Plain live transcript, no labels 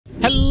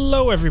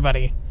Hello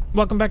everybody,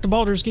 welcome back to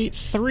Baldur's Gate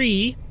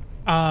 3.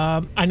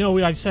 I know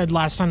I said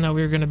last time that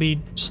we were going to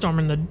be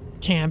storming the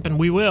camp, and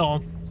we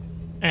will.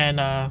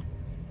 And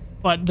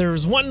but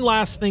there's one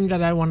last thing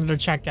that I wanted to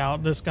check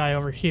out. This guy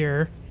over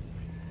here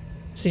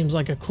seems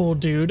like a cool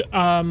dude.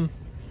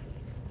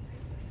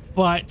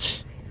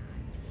 But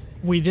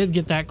we did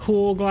get that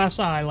cool glass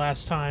eye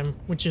last time,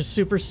 which is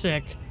super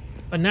sick.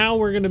 But now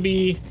we're going to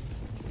be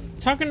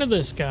talking to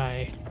this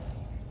guy.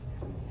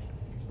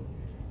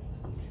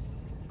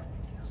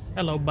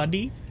 Hello,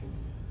 buddy.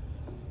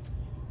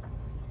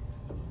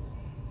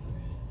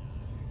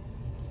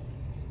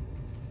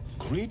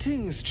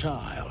 Greetings,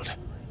 child.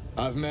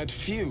 I've met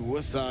few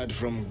aside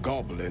from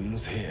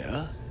goblins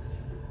here.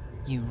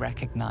 You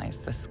recognize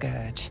the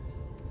Scourge.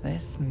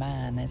 This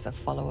man is a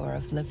follower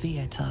of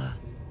Leviatha,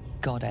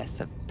 goddess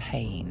of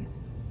pain.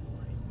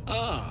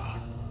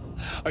 Ah,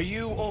 are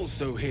you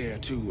also here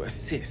to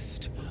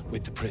assist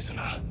with the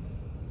prisoner?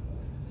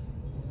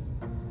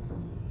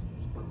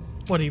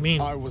 What do you mean?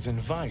 I was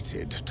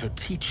invited to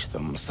teach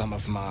them some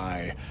of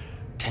my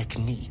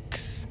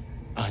techniques.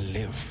 I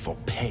live for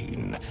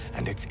pain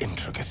and its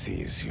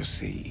intricacies, you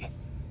see.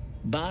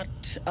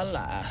 But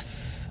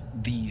alas,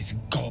 these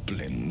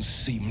goblins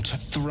seem to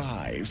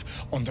thrive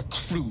on the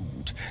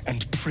crude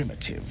and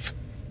primitive.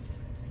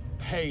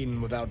 Pain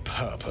without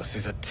purpose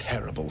is a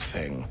terrible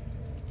thing.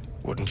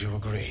 Wouldn't you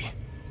agree?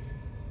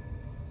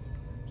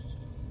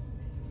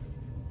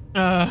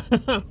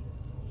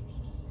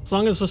 As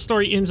long as the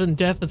story ends in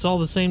death, it's all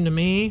the same to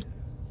me.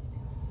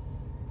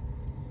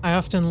 I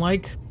often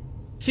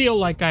feel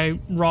like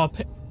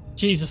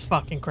Jesus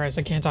fucking Christ,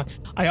 I can't talk.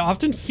 I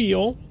often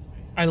feel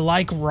I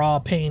like raw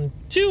pain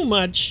too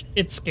much.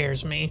 It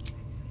scares me.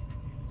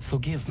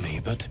 Forgive me,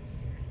 but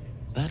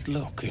that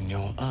look in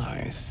your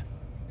eyes,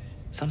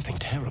 something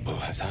terrible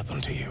has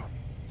happened to you.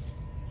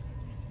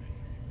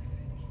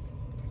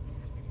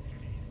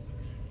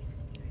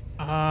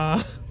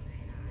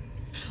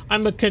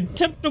 I'm a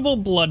contemptible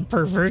blood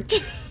pervert.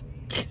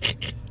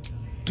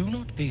 Do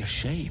not be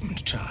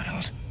ashamed,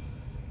 child.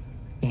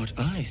 What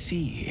I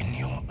see in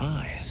your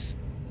eyes,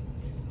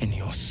 in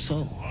your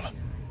soul,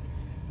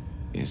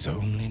 is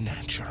only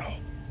natural.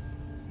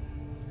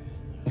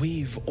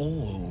 We've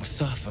all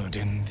suffered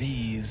in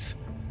these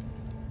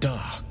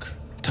dark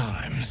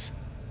times.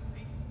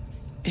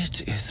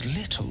 It is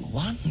little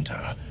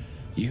wonder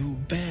you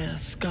bear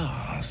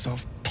scars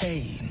of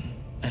pain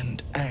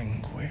and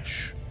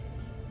anguish.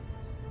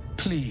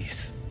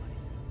 Please,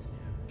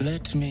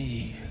 let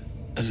me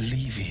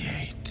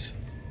alleviate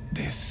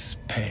this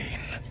pain.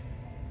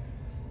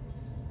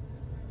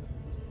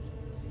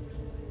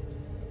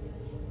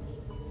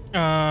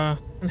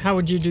 And how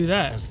would you do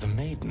that? As the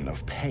Maiden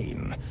of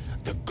Pain,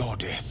 the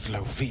goddess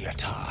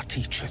Leviatha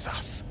teaches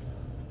us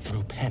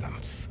through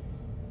penance,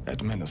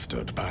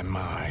 administered by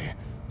my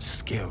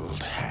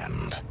skilled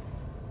hand.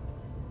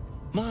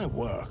 My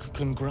work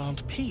can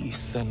grant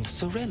peace and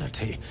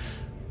serenity,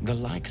 the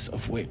likes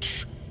of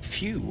which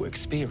few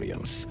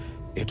experience.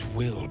 It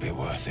will be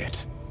worth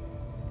it.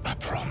 I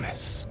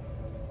promise.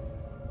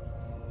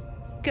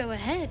 Go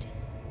ahead.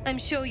 I'm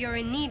sure you're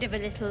in need of a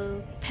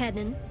little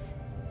penance.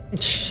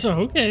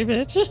 Okay,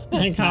 bitch.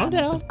 This Calm man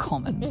is down. of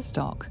common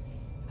stock.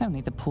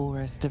 Only the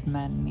poorest of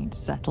men need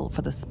settle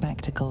for the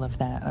spectacle of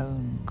their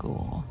own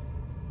gore.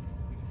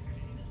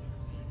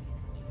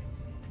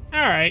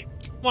 Alright,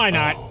 why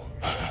not?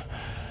 Oh,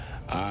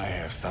 I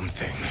have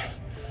something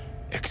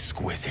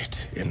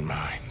exquisite in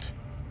mind.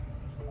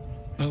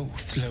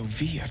 Both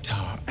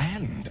Leviatha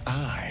and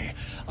I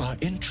are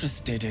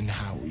interested in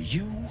how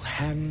you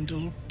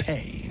handle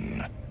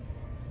pain,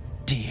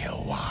 dear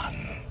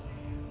one.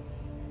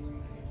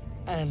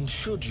 And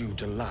should you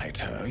delight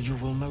her, you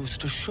will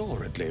most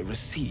assuredly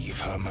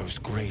receive her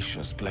most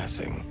gracious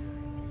blessing.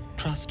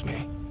 Trust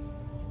me.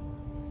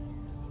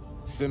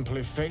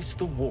 Simply face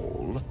the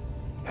wall,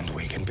 and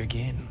we can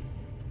begin.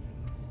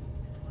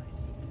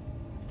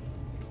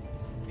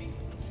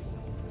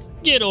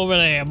 Get over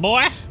there,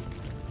 boy.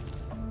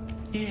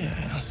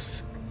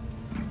 Yes,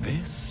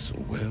 this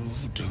will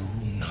do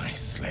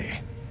nicely.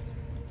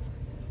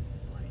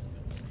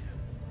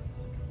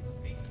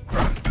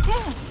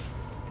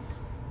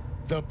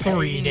 The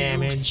pain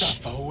you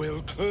suffer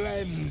will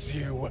cleanse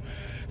you.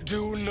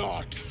 Do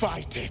not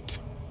fight it.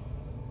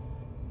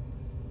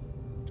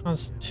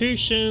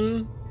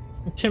 Constitution,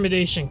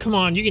 intimidation. Come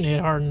on, you can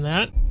hit harder than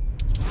that.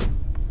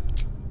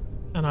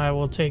 And I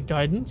will take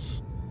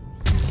guidance.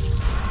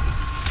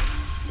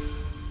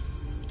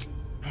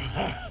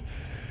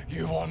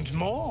 You want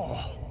more?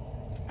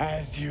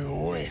 As you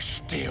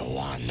wish, dear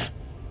one.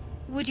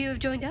 Would you have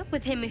joined up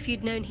with him if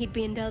you'd known he'd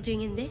be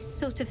indulging in this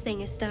sort of thing,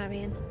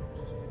 Astarion?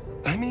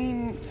 I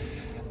mean,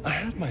 I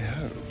had my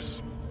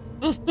hopes.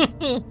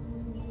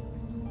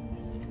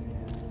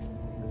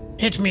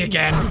 Hit me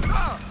again.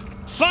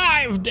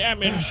 5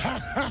 damage.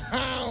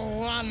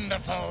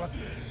 Wonderful.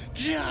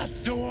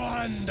 Just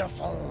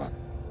wonderful.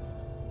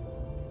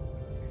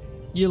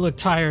 You look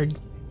tired.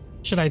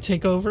 Should I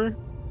take over?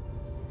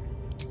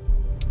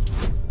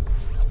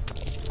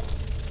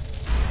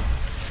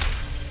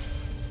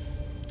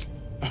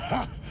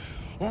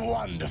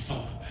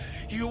 Wonderful.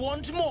 You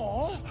want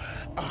more?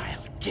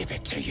 I'll give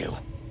it to you.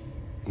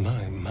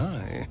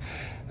 My.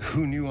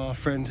 Who knew our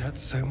friend had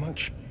so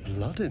much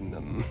blood in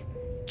them?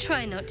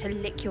 Try not to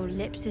lick your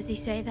lips as you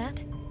say that.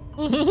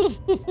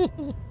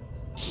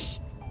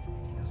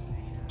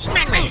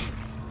 Smack me!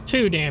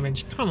 2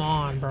 damage. Come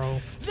on, bro.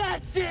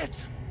 That's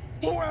it!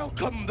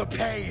 Welcome the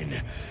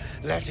pain.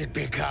 Let it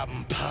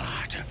become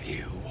part of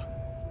you.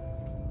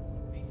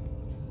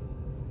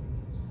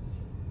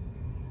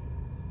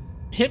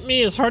 Hit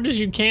me as hard as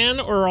you can,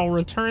 or I'll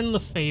return the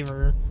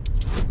favor.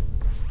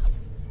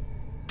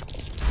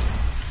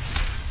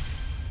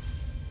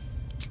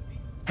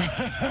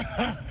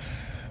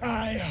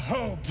 I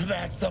hope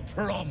that's a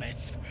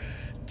promise,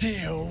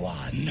 dear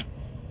one.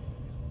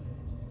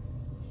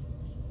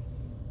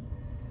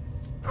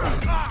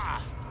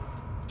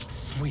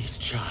 Sweet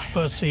child.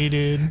 Pussy,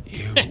 dude.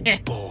 You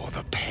bore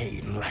the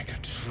pain like a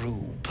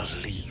true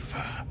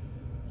believer.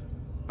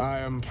 I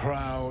am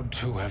proud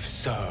to have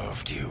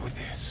served you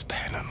this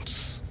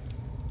penance.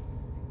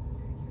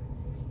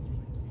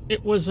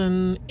 It was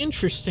an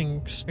interesting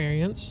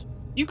experience.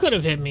 You could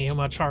have hit me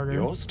much harder.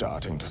 You're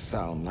starting to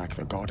sound like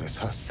the goddess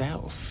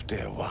herself,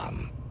 dear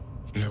one.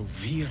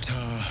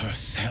 Loviatar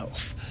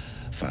herself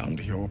found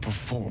your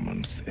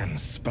performance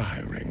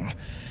inspiring.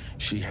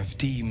 She has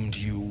deemed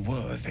you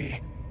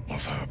worthy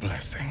of her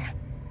blessing.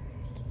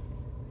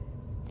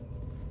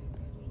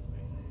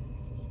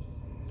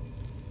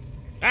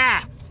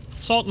 Ah!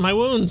 Salt in my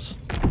wounds.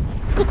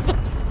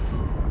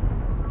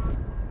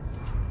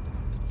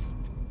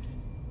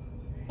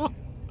 Oh,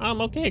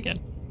 I'm okay again.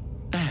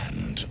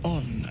 And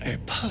on a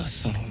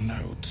personal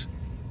note,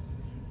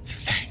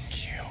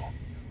 thank you.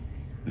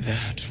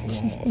 That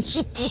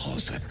was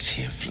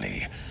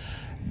positively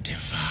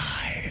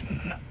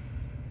divine.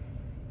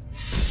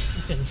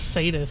 Fucking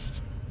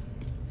sadist.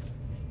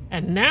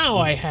 And now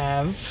I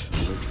have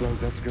Looks like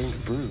that's going to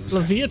bruise.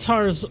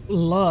 Leviatar's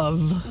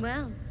love.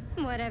 Well,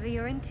 whatever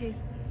you're into.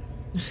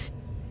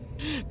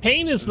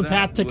 Pain is the That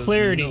path to was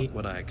clarity. not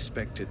what I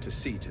expected to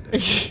see today.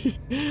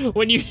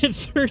 When you hit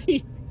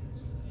 30%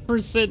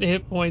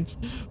 hit points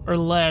or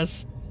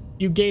less,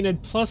 you gain a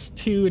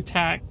 +2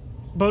 attack,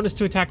 bonus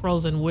to attack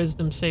rolls and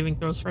wisdom saving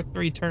throws for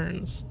 3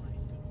 turns.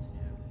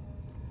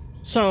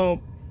 So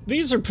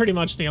these are pretty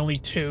much the only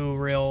 2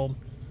 real,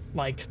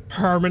 like,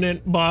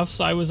 permanent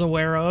buffs I was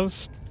aware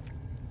of.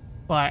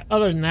 But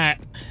other than that,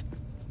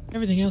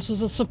 everything else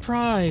is a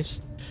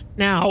surprise.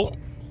 Now,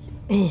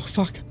 oh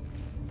fuck.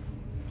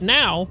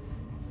 Now,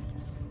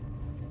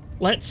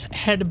 let's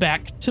head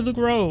back to the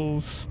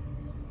Grove.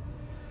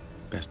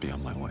 Best be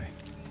on my way.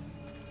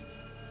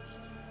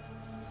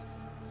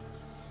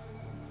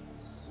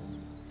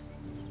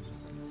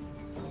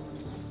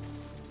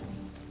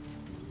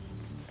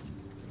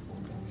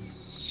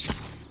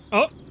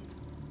 Oh,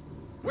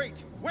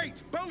 Wait!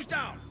 Bows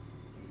down!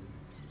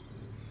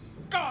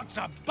 Gods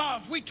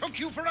above! We took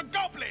you for a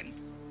goblin!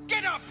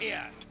 Get up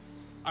here!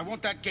 I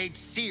want that gate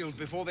sealed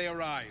before they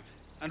arrive.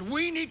 And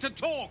we need to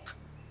talk!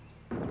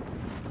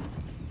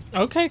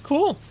 okay,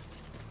 cool.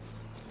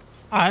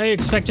 I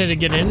expected to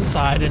get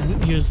inside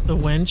and use the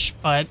winch,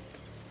 but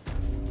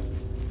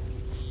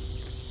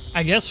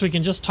I guess we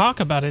can just talk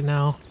about it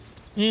now.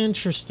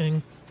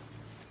 Interesting.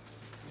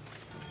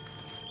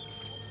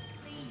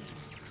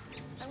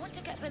 I want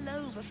to get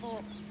below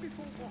before...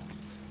 Before what?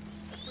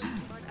 Afraid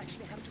you might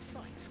actually have to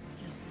fight.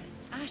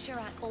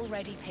 Asherak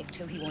already picked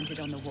who he wanted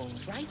on the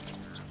walls, right?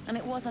 And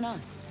it wasn't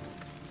us.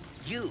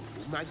 You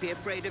might be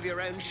afraid of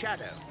your own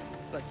shadow,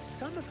 but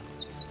some of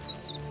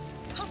us...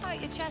 Puff out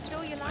your chest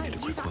all you like.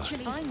 quick word.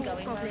 Actually, I'm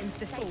going where it's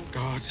safe.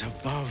 Gods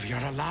above, you're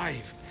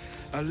alive.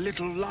 A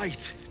little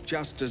light,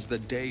 just as the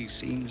day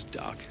seems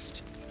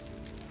darkest.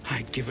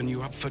 I'd given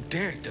you up for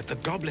dead at the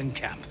goblin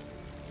camp.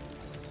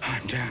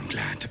 I'm damn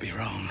glad to be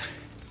wrong.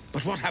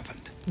 But what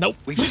happened? Nope.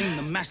 We've seen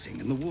them massing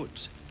in the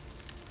woods.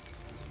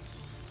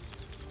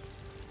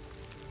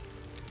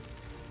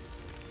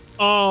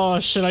 Oh,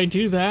 should I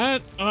do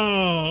that?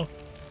 Oh,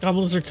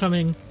 goblins are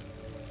coming.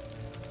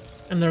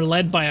 And they're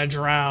led by a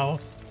drow.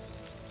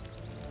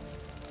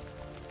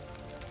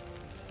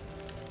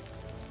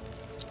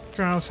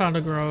 Drow found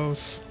a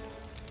grove.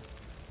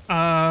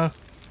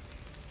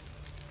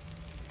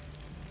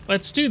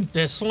 Let's do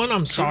this one.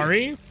 I'm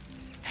sorry.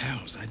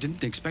 Hells, I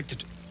didn't expect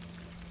it.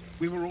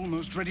 We were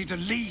almost ready to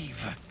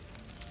leave.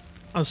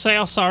 I'll say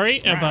I'm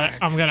sorry, but Rag.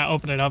 I'm gonna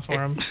open it up for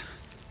him.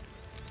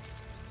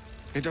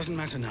 It doesn't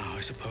matter now, I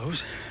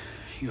suppose.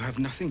 You have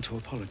nothing to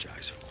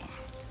apologize for.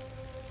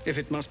 If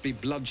it must be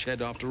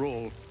bloodshed after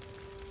all,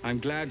 I'm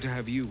glad to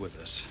have you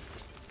with us.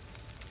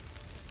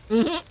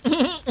 Do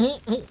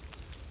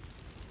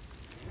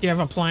you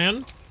have a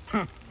plan?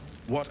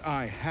 What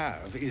I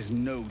have is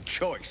no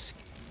choice.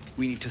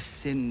 We need to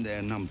thin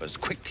their numbers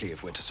quickly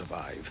if we're to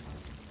survive.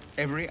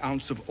 Every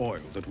ounce of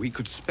oil that we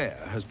could spare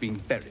has been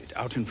buried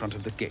out in front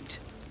of the gate.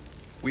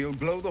 We'll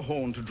blow the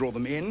horn to draw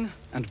them in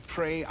and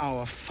pray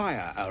our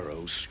fire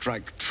arrows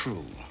strike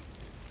true.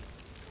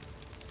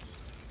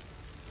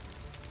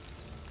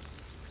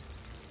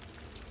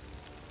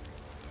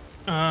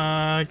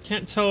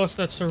 Can't tell if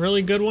that's a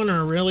really good one or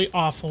a really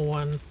awful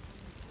one.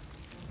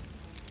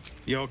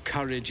 Your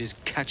courage is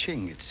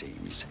catching, it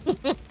seems.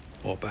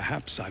 Or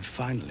perhaps I've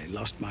finally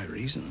lost my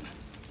reason.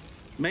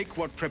 Make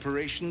what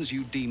preparations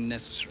you deem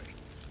necessary,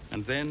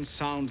 and then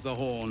sound the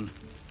horn.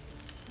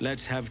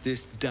 Let's have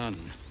this done.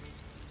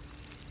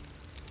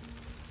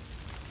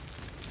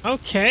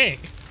 Okay.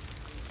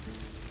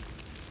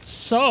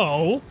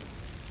 So,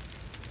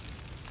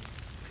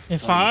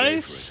 if I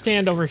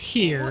stand over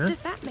here... What does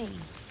that mean?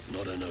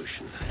 Not a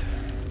notion.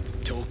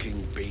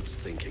 Talking beats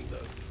thinking,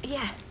 though.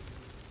 Yeah.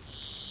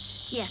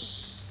 Yeah.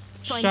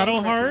 Find Shadow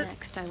out Heart.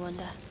 Next, I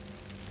wonder.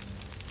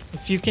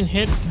 If you can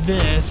hit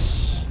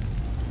this...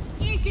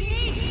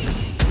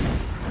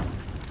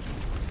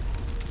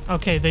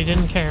 Okay, they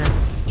didn't care.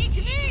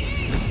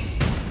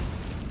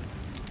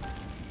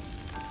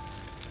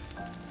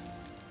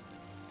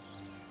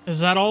 Is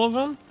that all of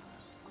them?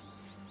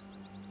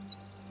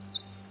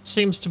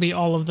 Seems to be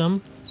all of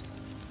them.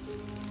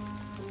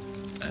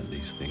 And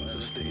these things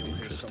have stayed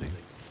interesting.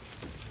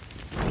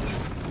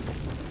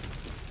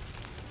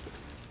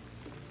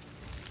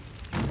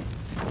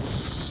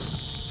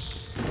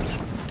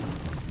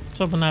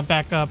 Let's open that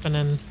back up and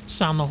then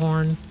sound the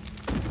horn.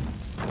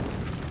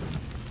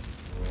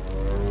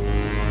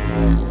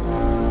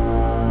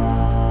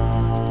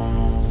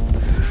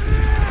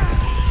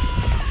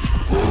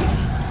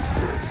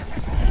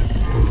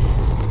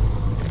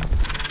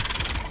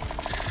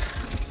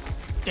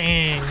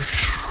 Dang.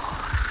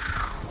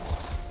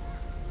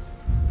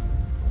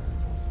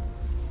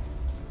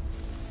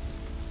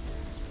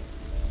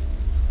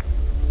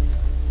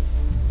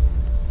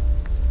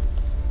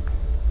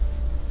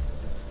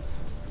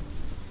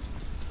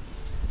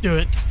 Do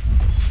it.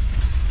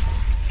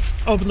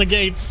 Open the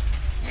gates.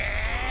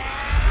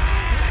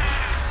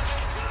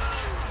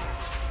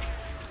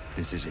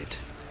 This is it.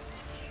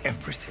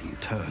 Everything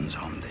turns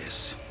on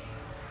this.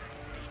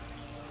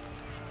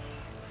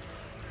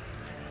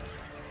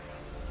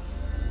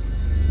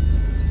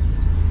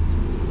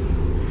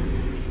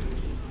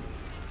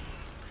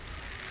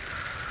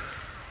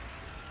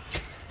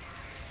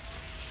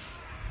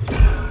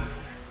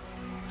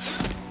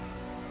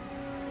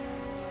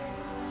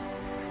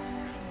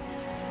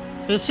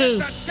 This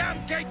is... Get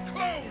that damn gate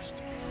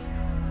closed!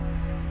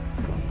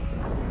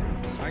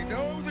 I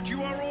know that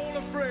you are all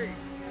afraid,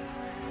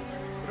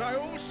 but I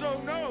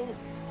also know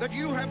that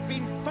you have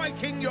been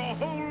fighting your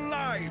whole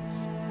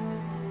lives.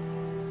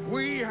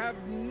 We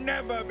have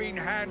never been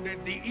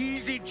handed the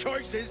easy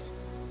choices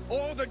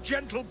or the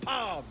gentle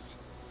paths.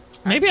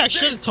 Maybe I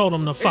should have told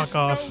him to fuck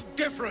off. No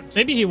different.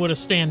 Maybe he would have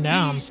stand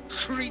down. These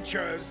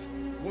creatures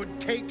would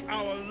take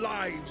our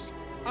lives,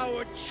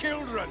 our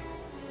children,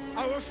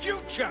 our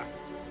future.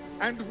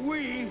 And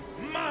we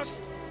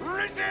must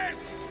resist!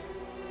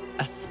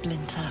 A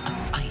splinter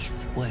of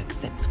ice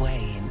works its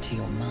way into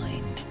your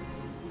mind.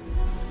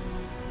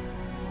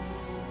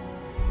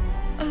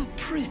 A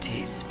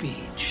pretty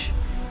speech.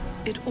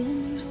 It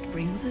almost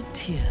brings a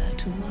tear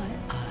to my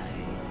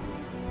eye.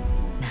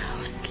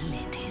 Now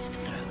slit his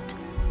throat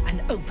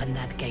and open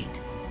that gate.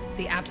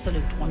 The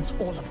Absolute wants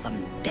all of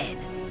them dead.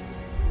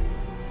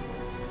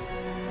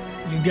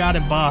 You got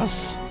it,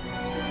 boss.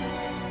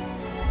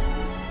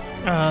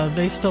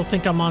 They still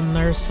think I'm on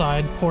their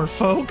side, poor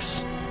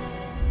folks.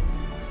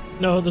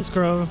 No, this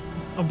grove.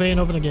 Obey and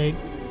open the gate.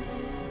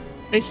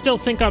 They still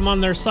think I'm on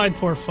their side,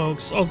 poor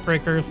folks.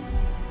 Oathbreaker.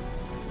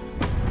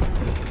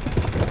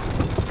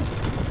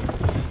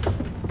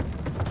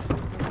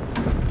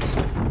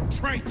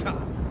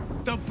 Traitor!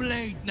 The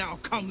blade now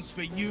comes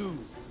for you.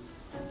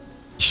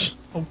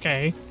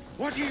 Okay.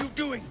 What are you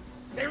doing?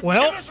 They'll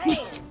Well, kill us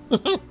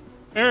all!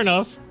 fair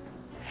enough.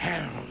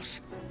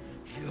 Hells,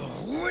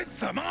 you're with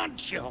them,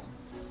 aren't you?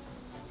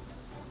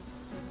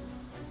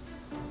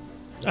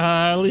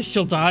 At least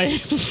you'll die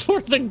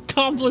before the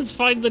goblins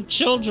find the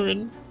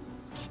children.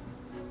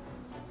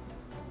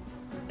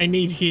 I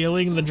need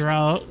healing. The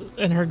drought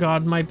and her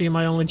god might be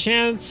my only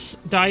chance.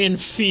 Die in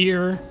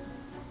fear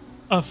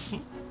of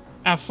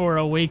for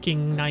a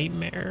waking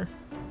nightmare.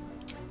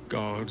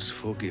 Gods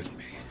forgive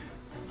me.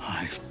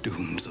 I've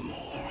doomed them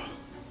all.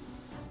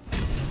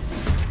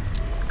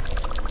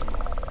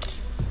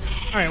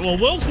 Alright, well,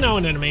 Will's now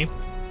an enemy.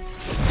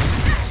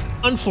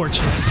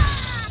 Unfortunate.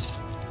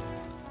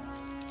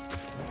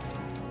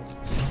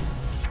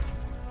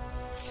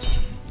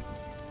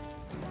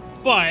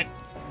 But...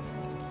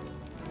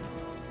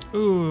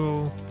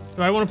 Ooh.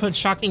 Do I want to put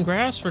Shocking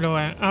Grasp, or do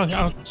I... Oh,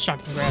 I'll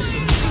Shocking Grasp.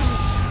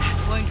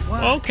 That won't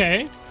work.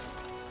 Okay.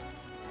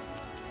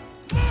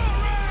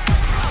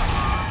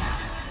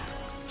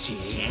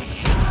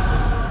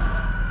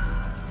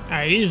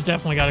 Alright, he's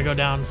definitely got to go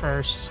down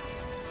first.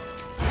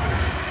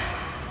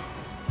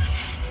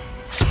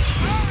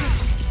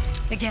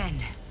 Again.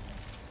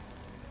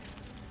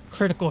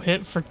 Critical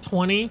hit for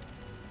 20.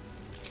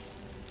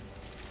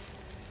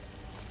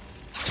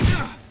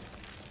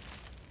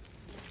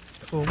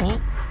 Cool. Bring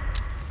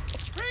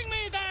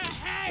me the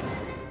head!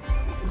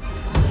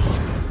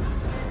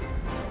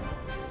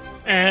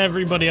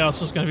 Everybody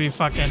else is gonna be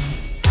fucking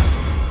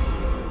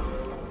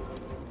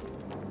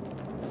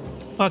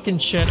fucking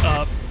shit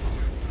up.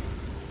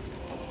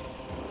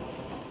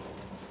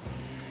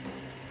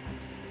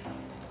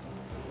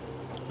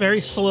 Very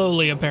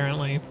slowly,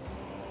 apparently.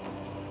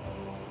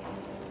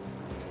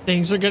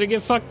 Things are gonna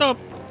get fucked up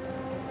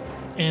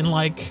in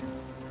like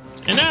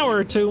an hour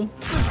or two.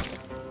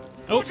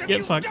 Oh,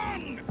 get fucked.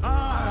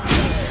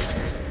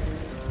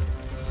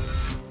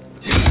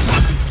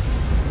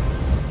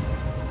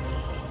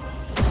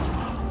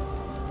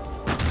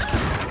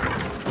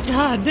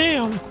 God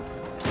damn.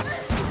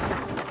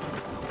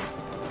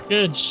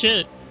 Good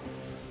shit.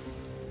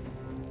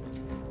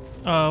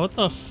 What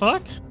the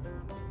fuck?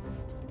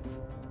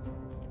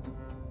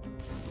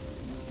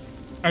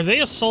 Are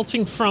they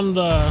assaulting from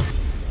the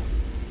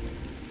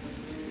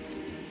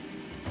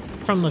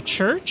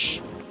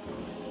church?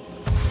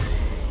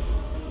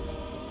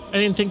 I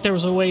didn't think there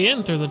was a way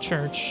in through the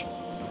church.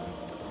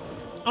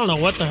 I don't know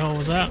what the hell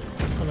was that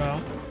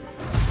about.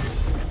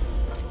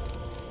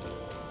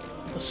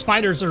 The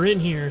spiders are in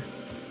here.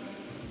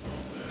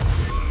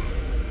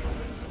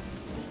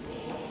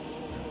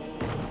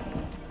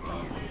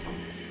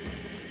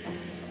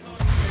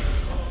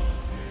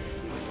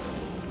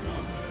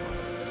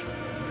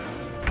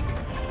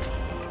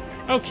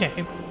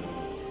 Okay.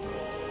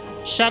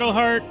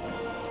 Shadowheart.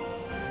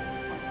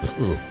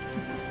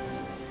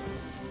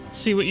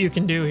 See what you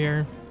can do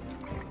here.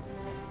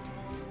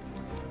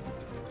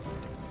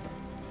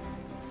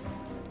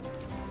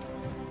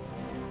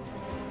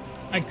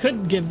 I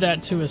could give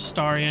that to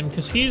Astarion,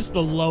 because he's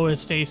the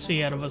lowest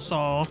AC out of us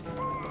all.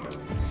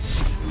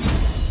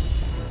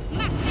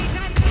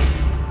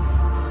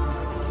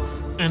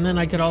 And then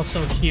I could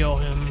also heal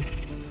him.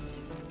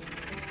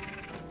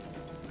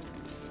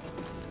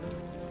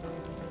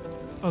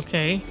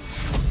 Okay.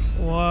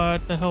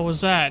 What the hell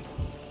was that?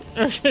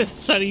 It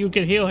said you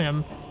could heal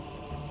him.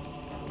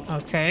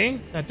 Okay,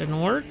 that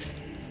didn't work.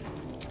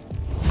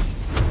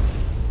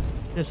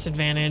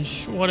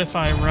 Disadvantage. What if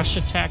I rush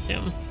attack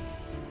him?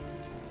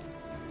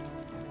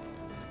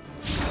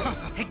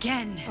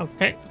 Again.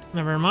 Okay,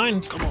 never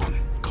mind. Come on,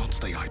 can't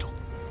stay idle.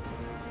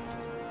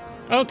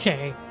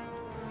 Okay.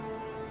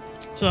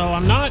 So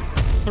I'm not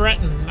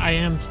threatened. I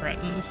am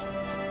threatened.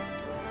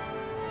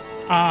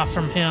 Ah,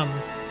 from him.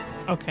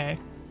 Okay.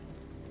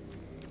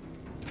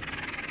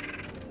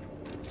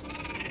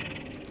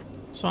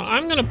 So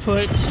I'm gonna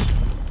put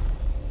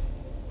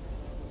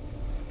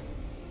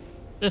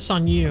this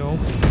on you.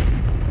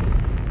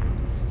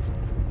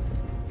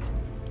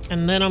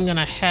 And then I'm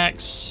gonna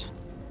hex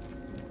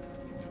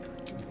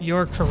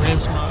your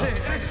charisma.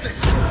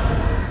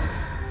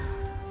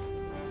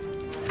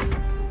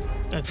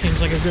 That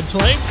seems like a good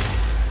play.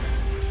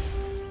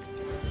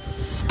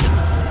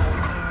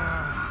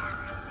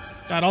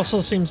 That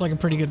also seems like a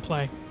pretty good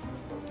play.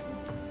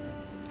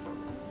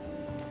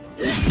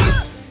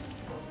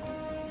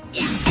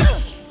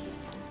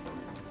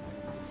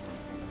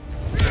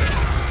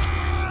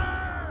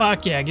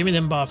 Fuck yeah, give me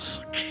them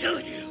buffs. Kill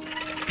you,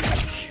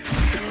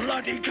 you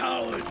bloody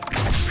coward!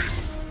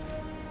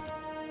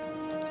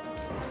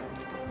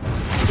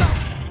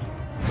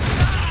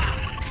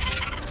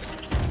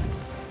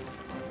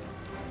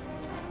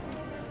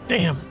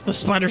 Damn, the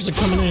spiders are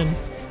coming in.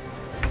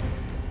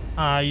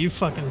 You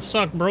fucking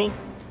suck, bro.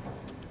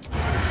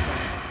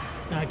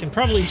 I can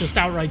probably just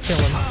outright kill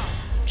him.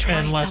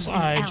 Unless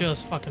I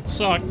just fucking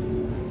suck.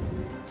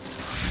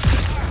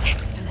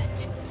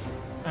 Excellent.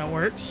 That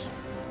works.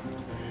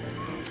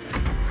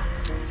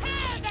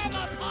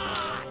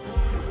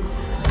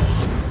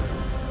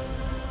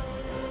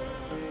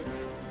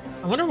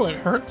 I wonder what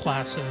her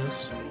class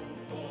is.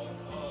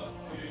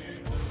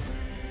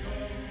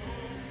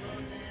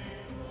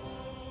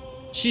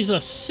 She's a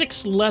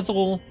 6th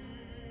level.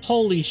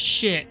 Holy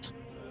shit.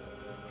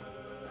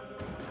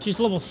 She's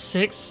level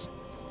 6.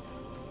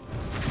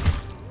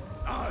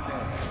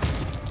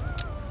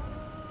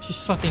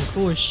 She's fucking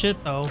cool as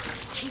shit though.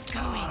 Keep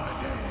going.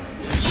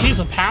 She's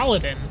a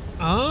paladin.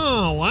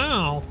 Oh,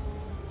 wow.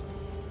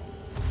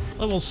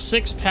 Level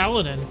 6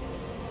 paladin.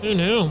 Who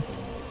knew?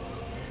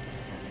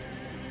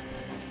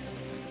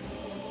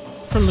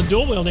 From the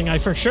dual wielding, I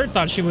for sure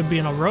thought she would be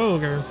in a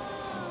rogue or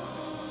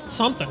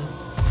something.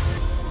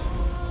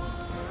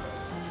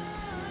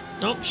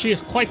 Nope, she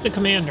is quite the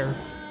commander.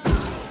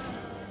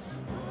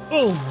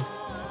 Boom.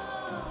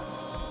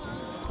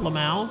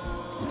 Lamau.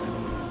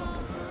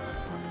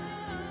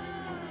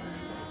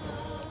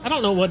 I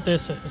don't know what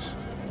this is.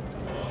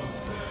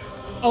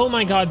 Oh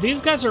my god,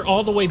 these guys are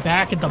all the way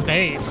back at the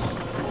base.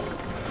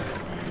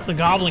 The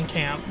goblin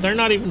camp. They're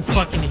not even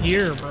fucking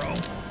here, bro.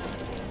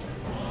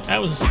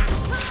 That was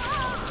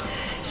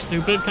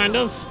stupid, kind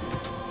of.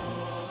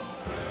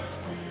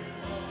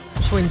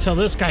 Just wait until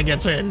this guy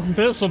gets in.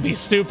 This'll be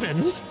stupid.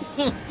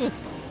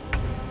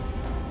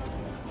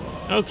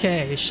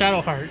 Okay,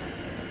 Shadowheart.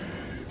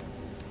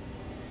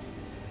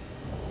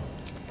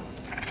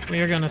 We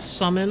are gonna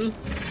summon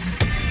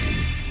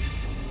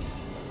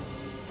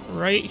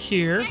right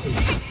here.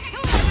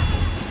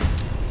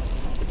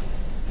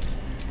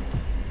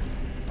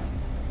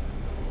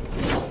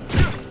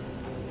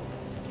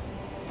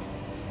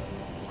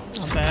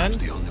 Not bad.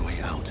 The only way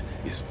out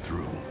is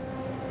through.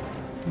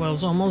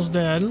 Will's almost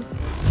dead.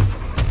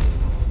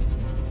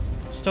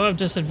 Still have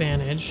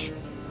disadvantage.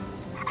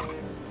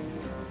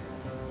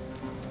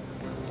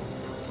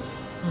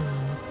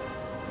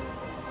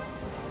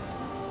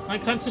 Am I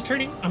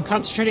concentrating? I'm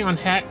concentrating on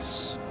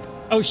Hex.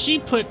 Oh, she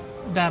put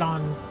that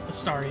on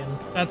Astarion.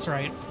 That's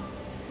right.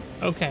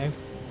 Okay.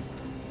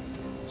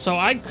 So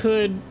I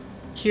could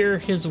cure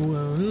his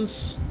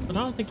wounds, but I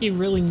don't think he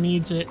really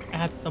needs it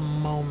at the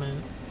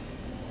moment.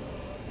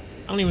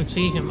 I don't even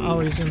see him. Oh,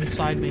 he's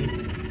inside me.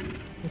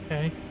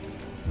 Okay.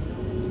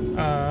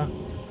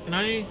 Can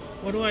I...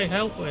 What do I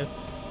help with?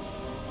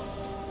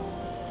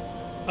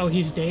 Oh,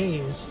 he's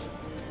dazed.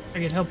 I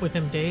could help with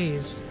him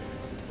dazed.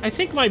 I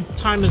think my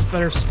time is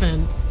better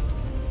spent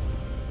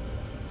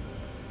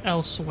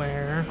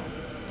elsewhere.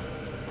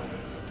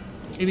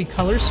 Maybe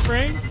color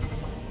spray?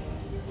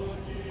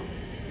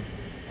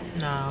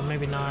 No,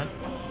 maybe not.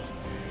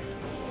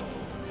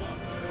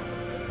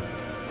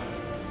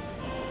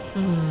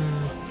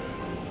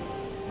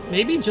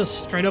 Maybe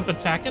just straight up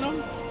attacking him?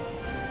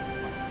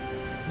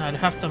 No, I'd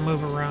have to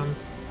move around.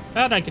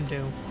 That I can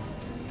do.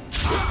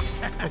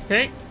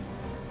 Okay.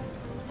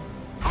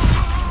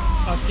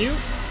 Fuck you.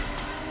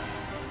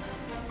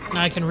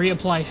 Now I can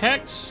reapply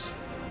Hex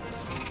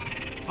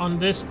on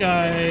this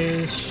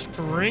guy's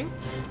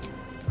strength.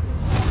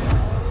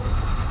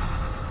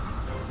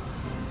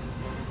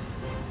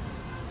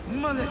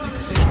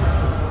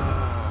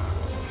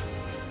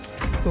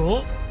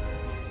 Cool.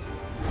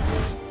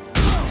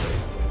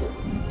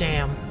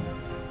 Damn.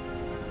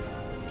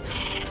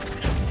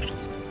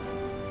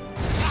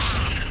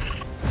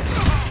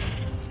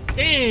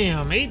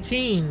 Damn,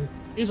 18.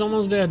 He's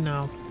almost dead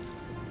now.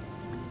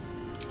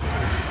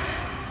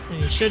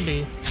 And he should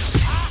be.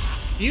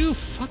 You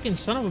fucking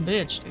son of a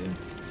bitch, dude.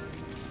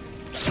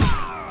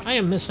 I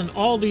am missing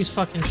all these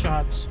fucking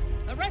shots.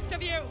 The rest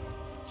of you,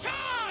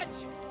 charge!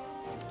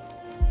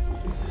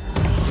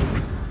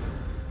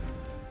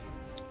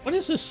 What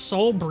is this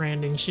soul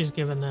branding she's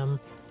given them?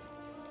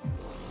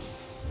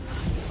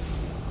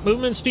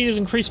 Movement speed is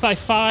increased by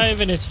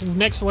 5, and its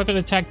next weapon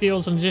attack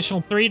deals an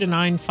additional 3 to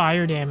 9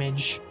 fire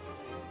damage.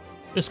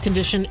 This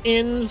condition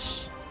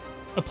ends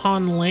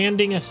upon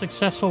landing a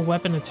successful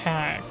weapon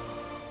attack.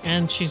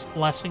 And she's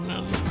blessing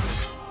them.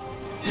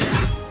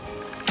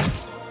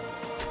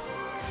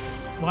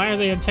 Why are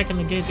they attacking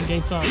the gate? The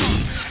gate's up.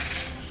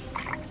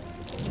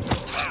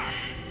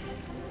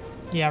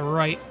 Yeah,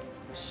 right,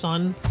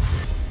 son.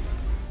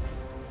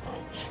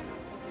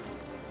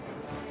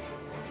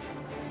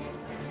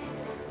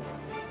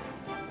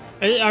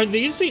 Are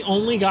these the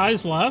only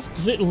guys left?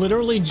 Is it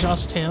literally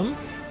just him?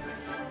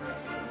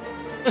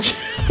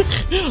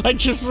 I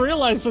just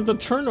realized that the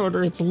turn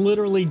order, it's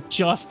literally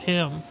just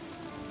him.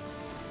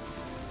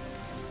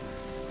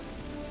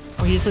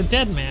 Oh, he's a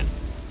dead man.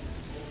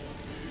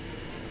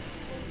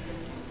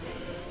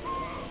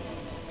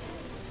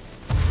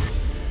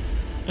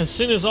 As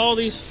soon as all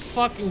these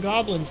fucking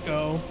goblins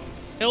go,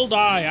 he'll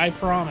die, I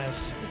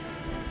promise.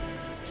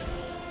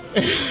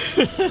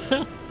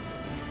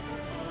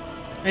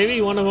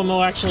 Maybe one of them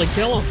will actually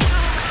kill him.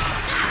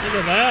 Look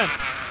at that.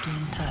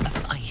 Splinter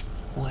of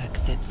ice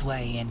works its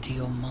way into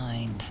your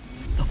mind.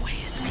 The way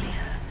is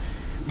clear.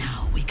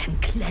 Now we can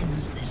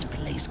cleanse this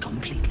place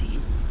completely.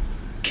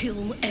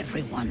 Kill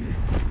everyone.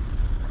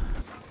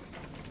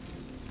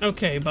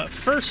 Okay, but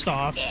first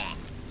off,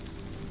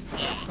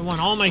 I want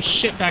all my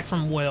shit back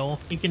from Will.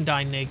 He can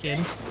die naked.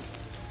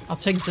 I'll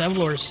take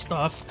Zevlor's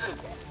stuff.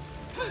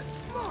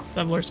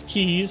 Zevlor's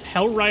keys.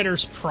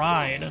 Hellrider's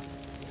Pride.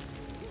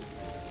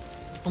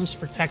 Home's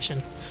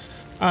protection.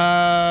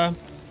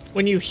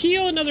 When you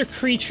heal another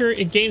creature,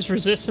 it gains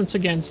resistance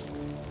against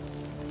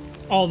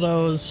all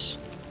those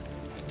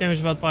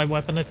damage dealt by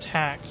weapon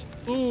attacks.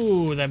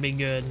 Ooh, that'd be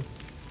good.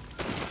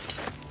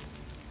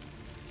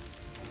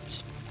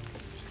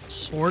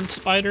 Sword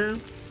Spider.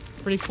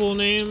 Pretty cool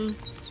name.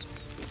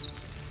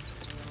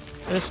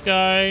 This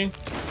guy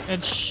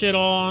had shit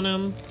all on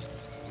him.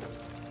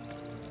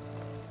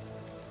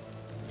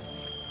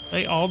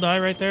 They all die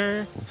right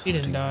there? He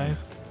didn't die.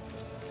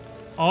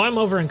 Oh, I'm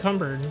over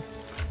encumbered.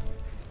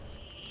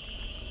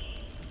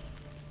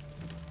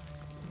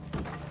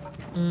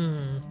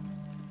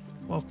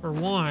 Well, for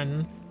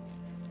one,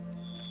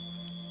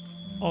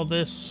 all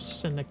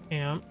this in the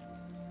camp.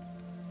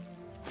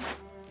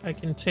 I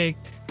can take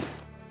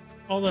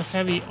all the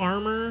heavy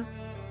armor.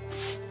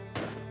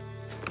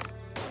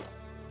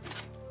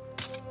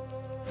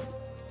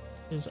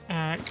 His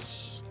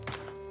axe.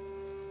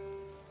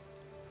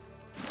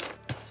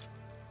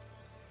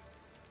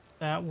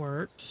 That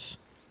works.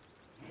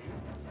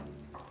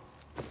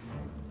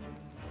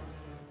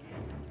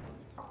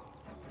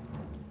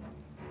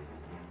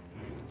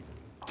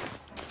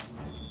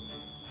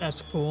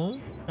 That's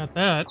cool. Got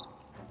that.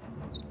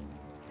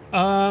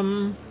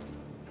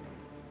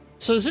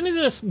 So is any of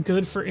this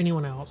good for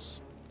anyone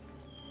else?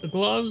 The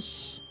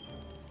gloves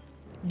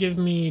give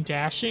me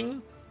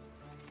dashing.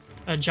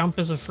 A jump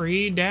is a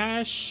free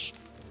dash.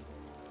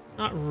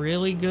 Not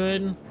really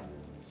good.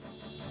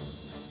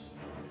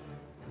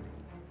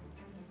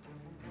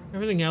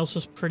 Everything else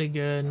is pretty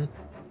good.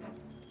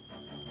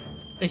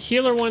 The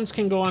healer ones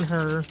can go on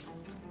her.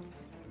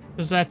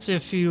 Because that's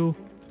if you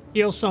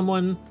heal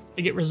someone,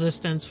 they get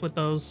resistance with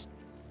those.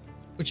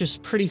 Which is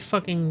pretty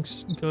fucking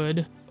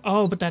good.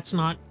 Oh, but that's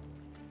not...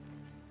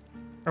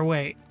 Or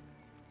wait.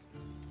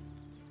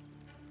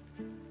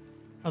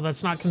 Oh,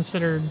 that's not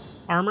considered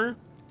armor?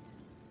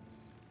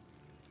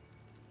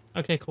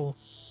 Okay, cool.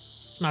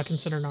 It's not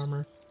considered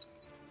armor.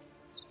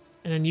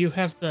 And then you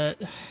have the...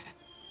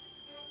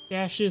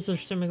 Dashes or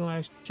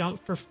similar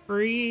jump for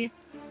free?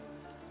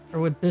 Or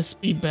would this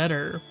be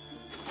better?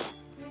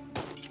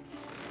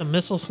 The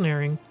missile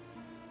snaring,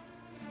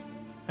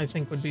 I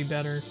think, would be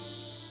better.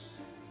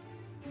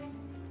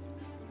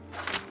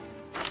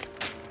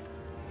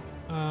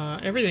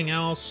 Everything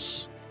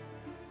else,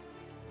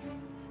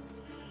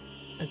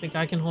 I think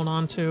I can hold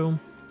on to.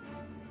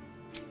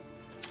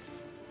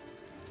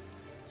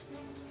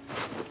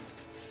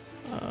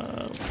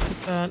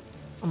 Put that.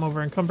 I'm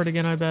over encumbered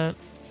again, I bet.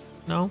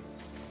 No?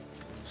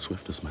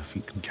 Swift as my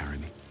feet can carry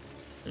me.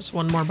 There's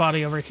one more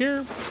body over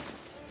here.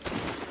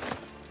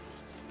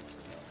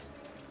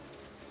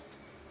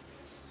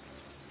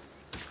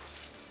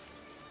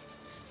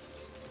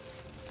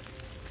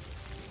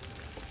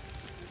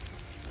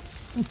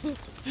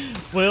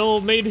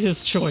 Will made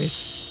his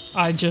choice.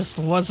 I just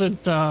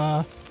wasn't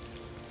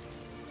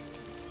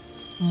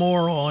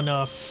moral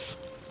enough.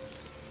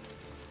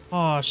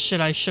 Oh shit,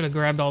 I should have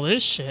grabbed all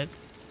this shit.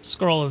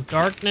 Scroll of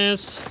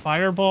Darkness,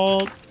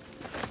 Firebolt,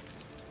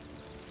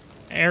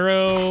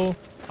 Arrow,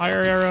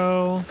 Fire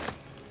Arrow,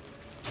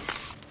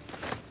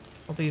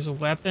 all these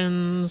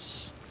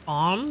weapons,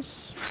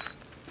 bombs.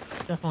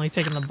 Definitely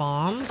taking the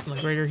bombs and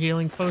the Greater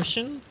Healing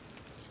Potion.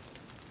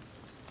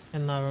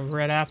 And the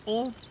Red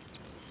Apple.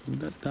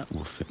 That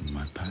will fit in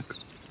my pack.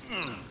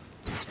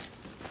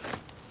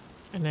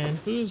 And then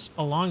whose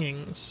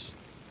belongings?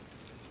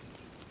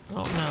 I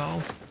don't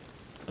know.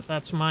 But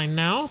that's mine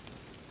now.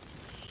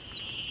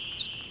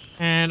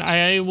 And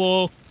I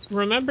will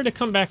remember to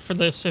come back for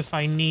this if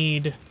I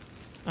need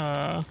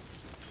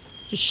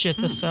just shit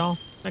to sell.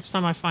 Next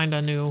time I find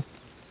a new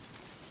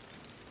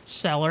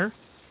seller.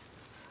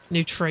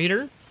 New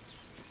trader.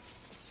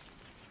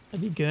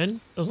 That'd be good.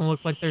 Doesn't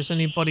look like there's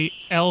anybody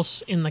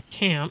else in the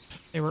camp.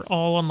 They were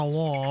all on the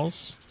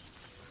walls.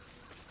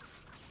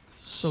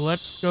 So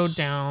let's go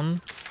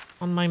down.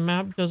 On my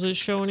map, does it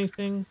show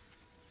anything?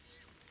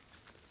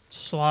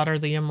 Slaughter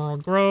the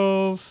Emerald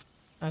Grove.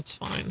 That's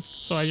fine.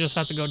 So I just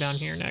have to go down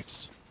here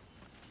next.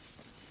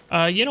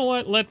 You know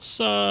what?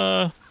 Let's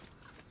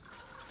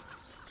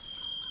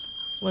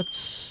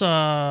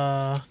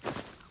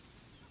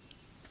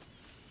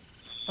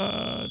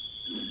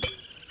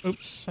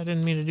oops, I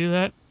didn't mean to do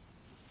that.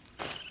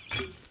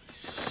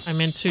 I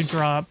meant to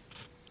drop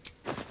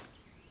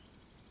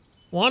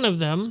one of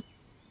them.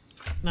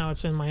 Now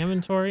it's in my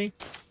inventory.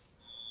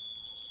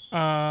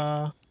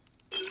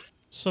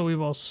 So we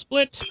will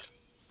split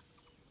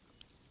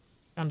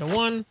down to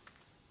one.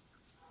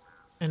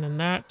 And then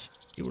that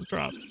you will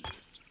drop.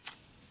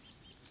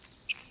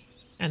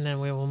 And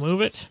then we will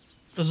move it.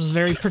 This is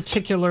very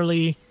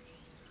particularly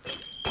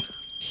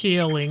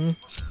healing.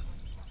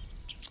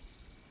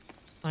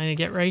 I need to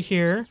get right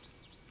here.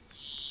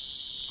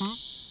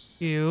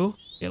 You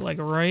get like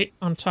right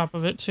on top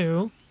of it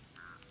too.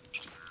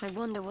 I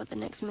wonder what the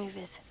next move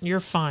is. You're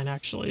fine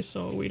actually,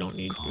 so we don't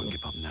need Can't to.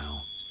 give up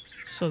now.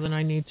 So then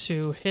I need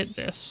to hit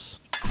this.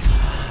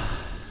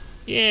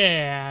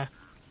 Yeah.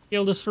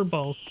 Healed us for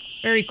both.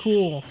 Very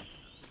cool.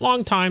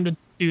 Long time to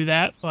do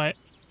that, but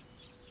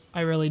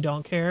I really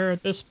don't care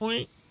at this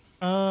point.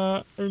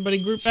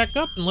 Everybody group back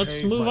up and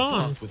let's move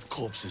on. With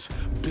corpses,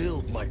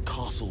 build my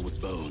castle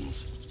with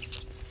bones.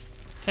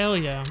 Hell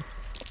yeah.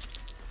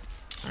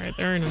 Alright,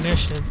 they're in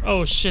initiative.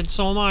 Oh shit,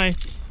 so am I.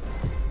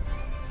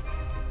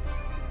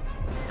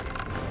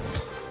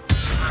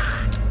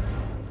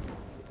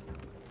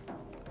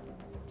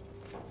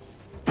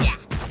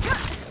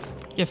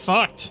 Get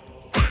fucked.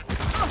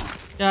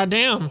 God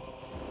damn.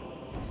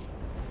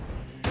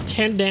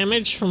 10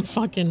 damage from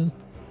fucking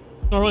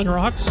throwing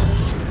rocks.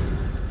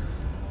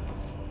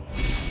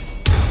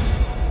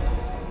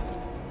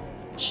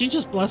 Did she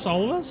just bless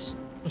all of us?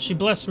 Well, she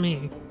blessed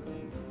me.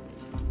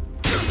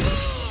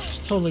 It's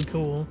totally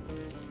cool.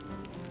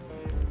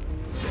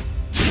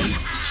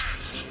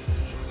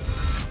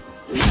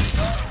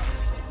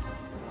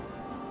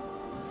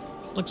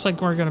 Looks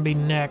like we're gonna be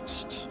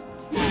next.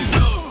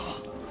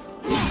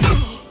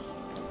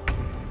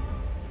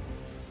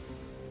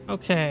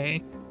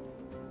 Okay.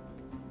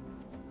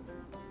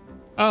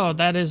 Oh,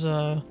 that is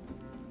a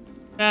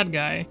bad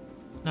guy.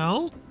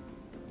 No?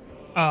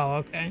 Oh,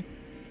 okay.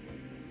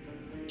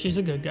 She's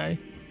a good guy.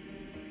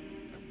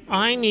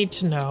 I need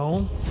to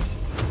know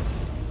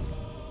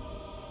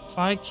if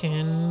I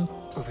can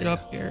get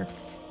up here.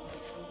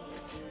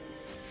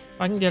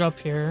 If I can get up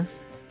here,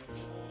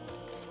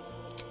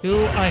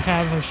 do I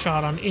have a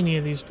shot on any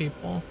of these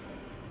people?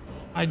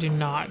 I do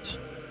not.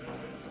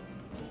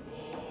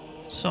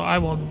 So I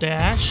will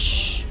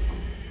dash.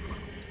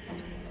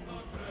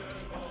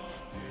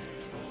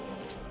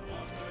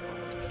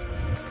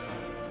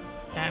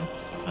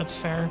 That's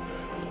fair.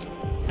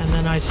 And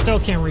then I still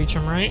can't reach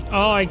him, right?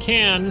 Oh, I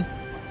can.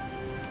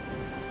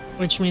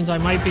 Which means I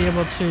might be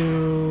able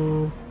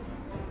to...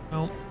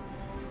 Nope.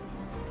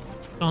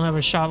 Don't have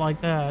a shot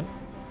like that.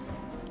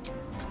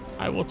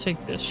 I will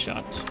take this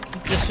shot.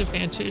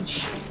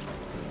 Disadvantage.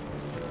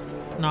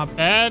 Not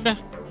bad.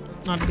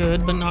 Not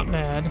good, but not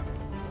bad.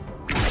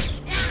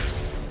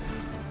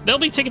 They'll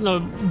be taking the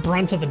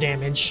brunt of the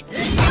damage.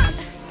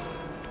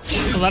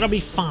 So that'll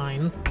be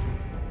fine.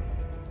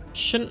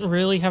 Shouldn't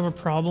really have a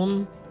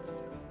problem.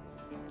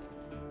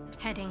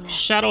 Heading there.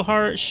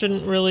 Shadowheart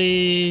shouldn't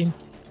really...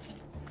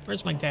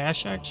 Where's my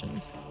dash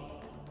action?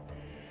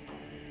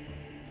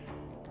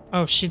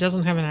 Oh, she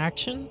doesn't have an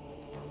action?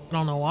 I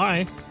don't know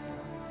why.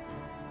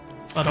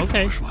 But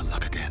okay. Push my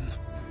luck again.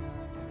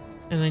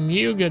 And then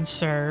you, good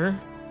sir.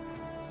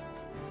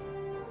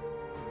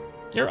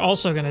 You're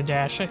also gonna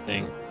dash, I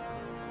think.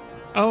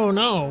 Oh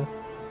no.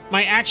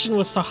 My action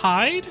was to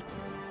hide?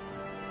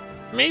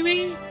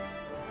 Maybe?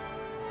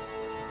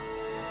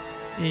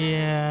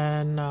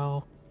 Yeah,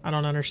 no. I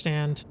don't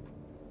understand.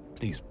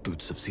 These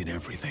boots have seen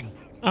everything.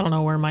 I don't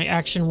know where my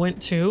action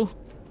went to.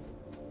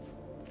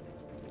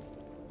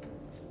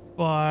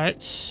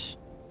 But...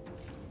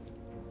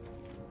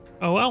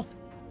 oh well.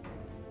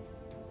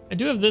 I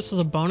do have this as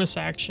a bonus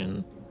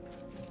action.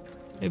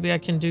 Maybe I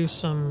can do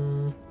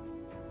some...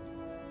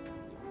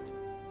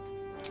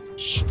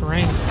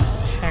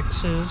 strength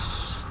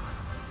hexes.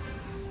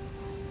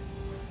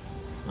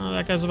 Oh,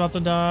 that guy's about to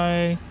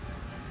die.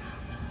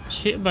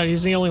 Shit, but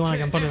he's the only one I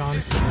can put it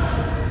on.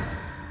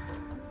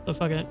 So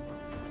fuck it.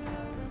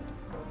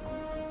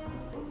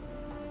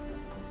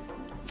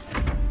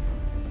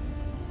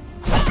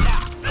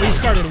 We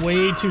started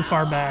way too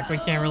far back. We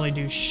can't really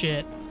do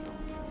shit.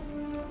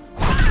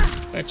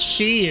 But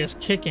she is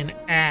kicking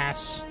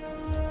ass.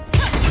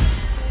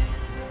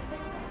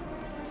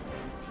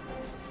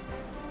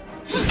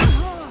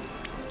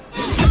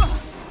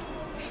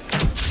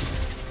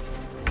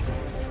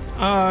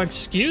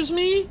 Excuse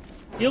me?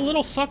 You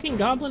little fucking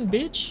goblin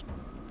bitch?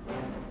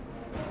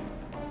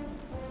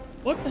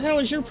 What the hell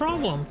is your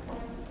problem?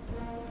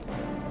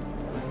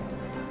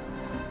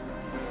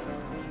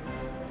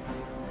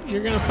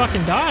 You're gonna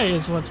fucking die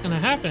is what's gonna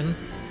happen.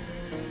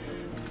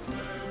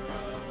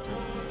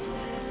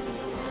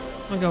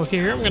 I'm gonna go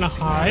here, I'm gonna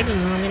hide,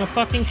 and then I'm gonna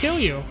fucking kill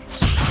you.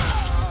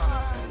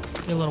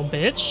 You little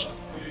bitch.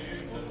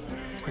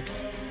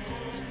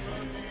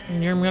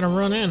 And you're gonna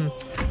run in.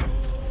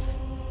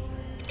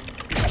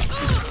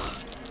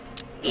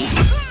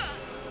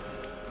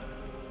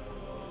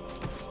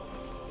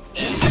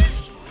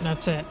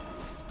 That's it.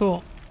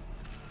 Cool.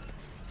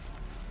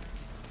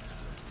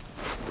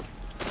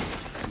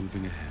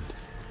 Moving ahead.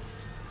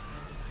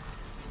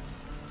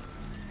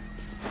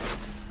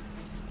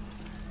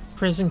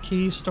 Prison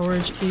key,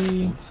 storage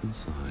key. What's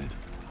inside?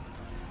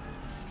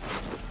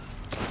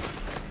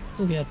 There's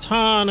gonna be a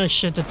ton of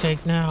shit to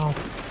take now.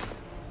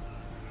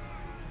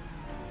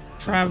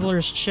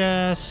 Traveler's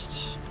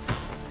chest.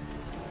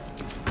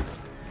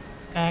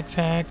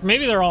 Backpack.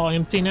 Maybe they're all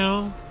empty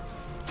now.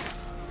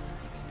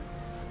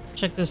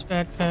 Check this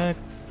backpack.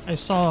 I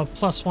saw a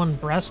 +1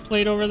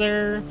 breastplate over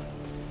there.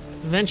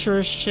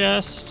 Adventurer's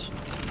chest.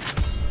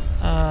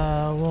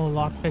 We'll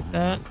lockpick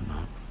that.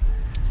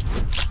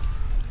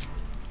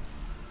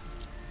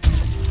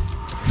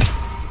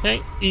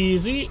 Okay,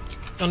 easy.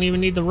 Don't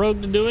even need the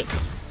rogue to do it.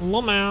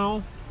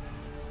 Lomow.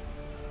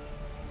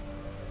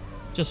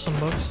 Just some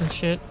books and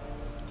shit.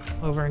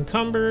 Over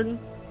encumbered.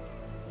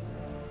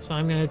 So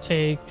I'm gonna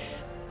take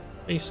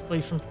basically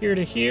from here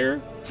to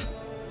here.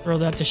 Throw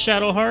that to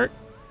Shadowheart.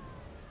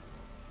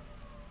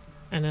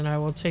 And then I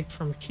will take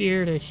from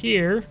here to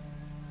here.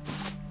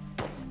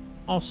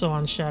 Also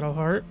on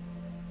Shadowheart.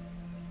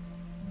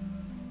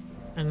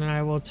 And then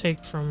I will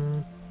take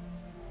from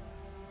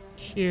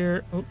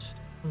here, oops,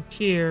 from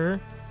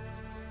here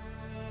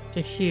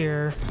to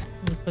here.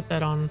 Let me put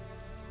that on,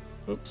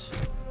 oops.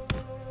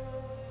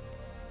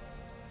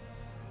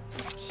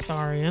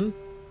 Starion.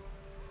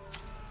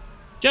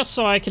 Just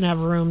so I can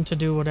have room to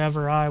do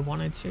whatever I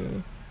wanted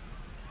to.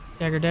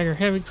 Dagger,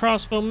 heavy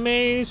crossbow,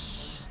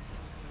 mace.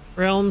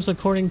 Realms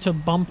according to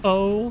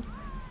Bumpo.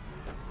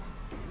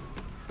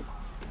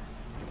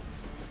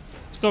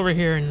 Let's go over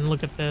here and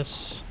look at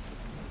this.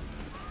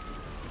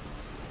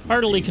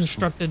 Heartily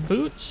constructed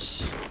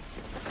boots.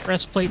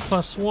 Breastplate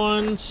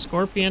 +1.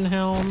 Scorpion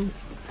helm.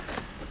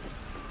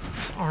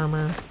 There's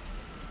armor.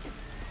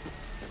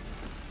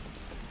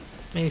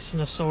 Mace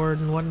and a sword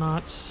and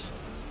whatnots.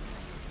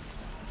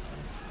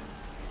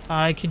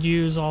 I could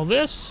use all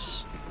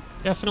this.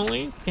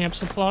 Definitely. Camp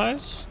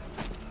supplies.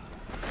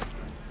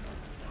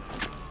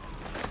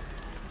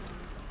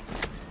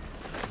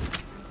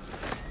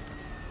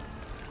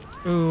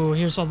 Ooh,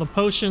 here's all the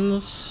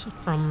potions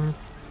from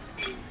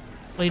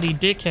Lady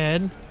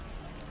Dickhead.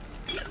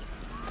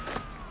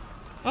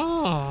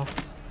 Oh,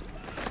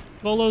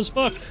 Volo's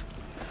book.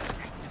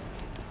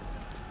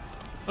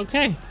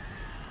 Okay.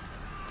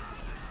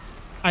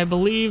 I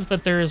believe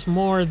that there is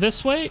more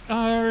this way,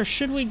 or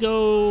should we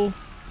go...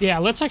 Yeah,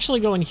 let's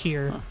actually go in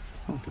here.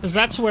 Because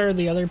that's where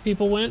the other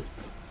people went.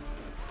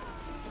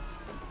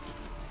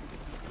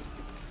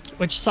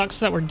 Which sucks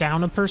that we're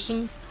down a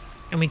person.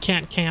 And we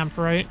can't camp,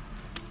 right?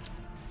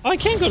 Oh, I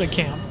can go to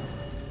camp.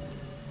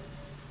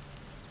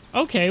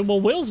 Okay, well,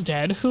 Will's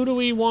dead. Who do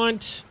we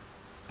want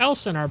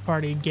else in our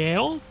party?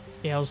 Gale?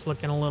 Gale's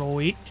looking a little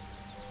weak.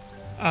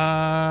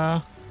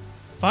 Fuck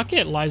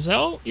it,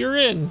 Lizelle. You're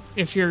in.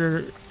 If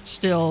you're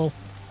still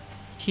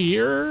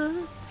here.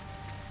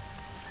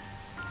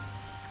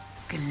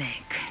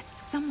 Glick.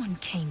 Someone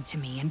came to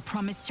me and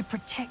promised to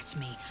protect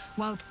me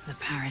while the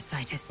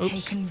parasite has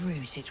Oops. taken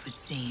root, it would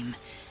seem.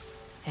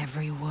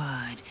 Every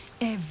word,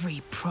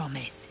 every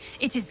promise.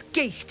 It is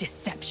gay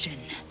deception.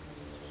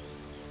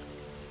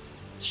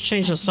 Let's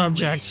change the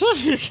subject.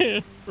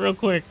 Real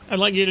quick. I'd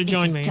like you to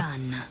join me.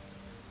 Done.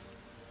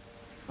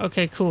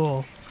 Okay,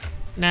 cool.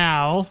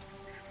 Now,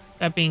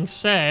 that being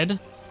said,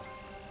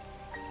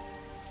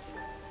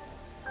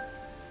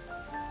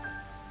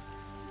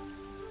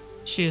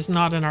 she is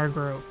not in our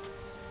group.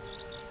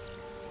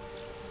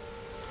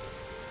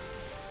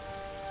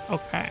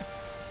 Okay.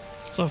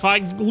 So if I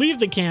leave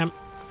the camp,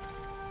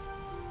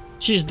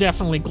 she's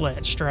definitely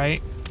glitched,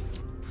 right?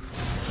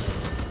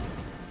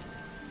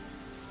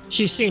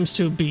 She seems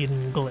to have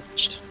been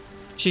glitched.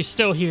 She's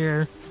still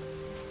here.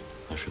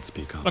 I should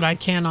speak up. But I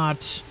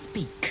cannot...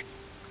 Speak.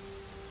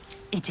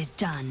 It is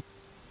done.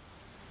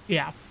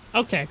 Yeah.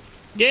 Okay.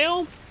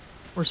 Gale,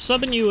 we're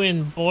subbing you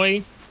in,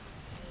 boy.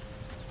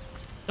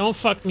 Don't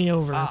fuck me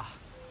over. Ah,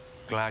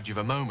 glad you've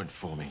a moment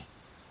for me.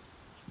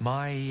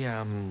 My,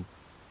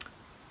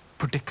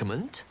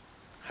 predicament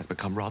has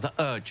become rather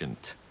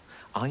urgent.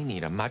 I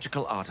need a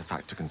magical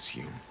artifact to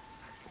consume.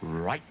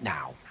 Right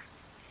now.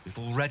 We've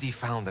already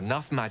found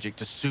enough magic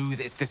to soothe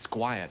its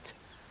disquiet.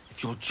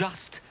 If you'll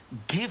just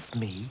give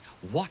me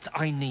what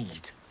I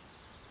need.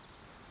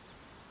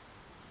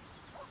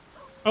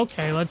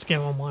 Okay, let's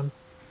give him one.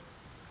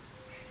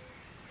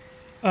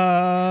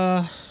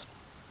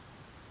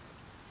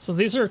 So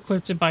these are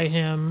equipped by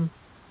him.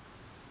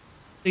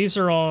 These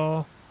are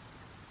all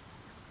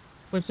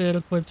equipped.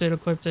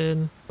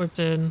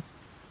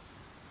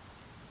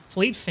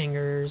 Fleet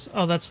fingers.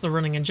 Oh, that's the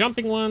running and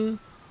jumping one.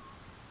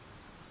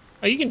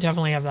 Oh, you can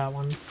definitely have that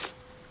one.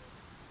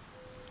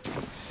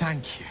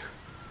 Thank you.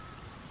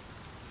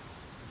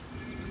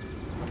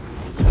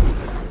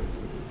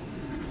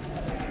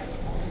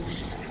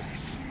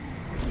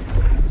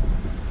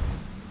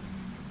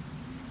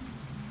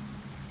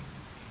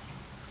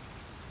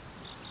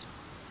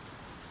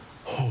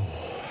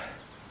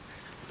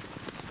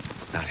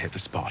 That hit the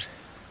spot.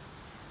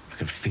 I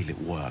can feel it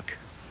work.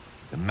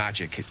 The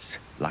magic, it's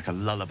like a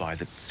lullaby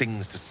that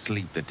sings to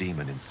sleep the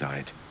demon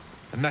inside.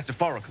 A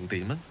metaphorical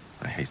demon,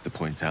 I haste to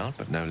point out,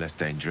 but no less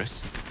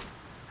dangerous.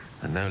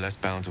 And no less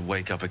bound to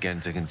wake up again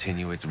to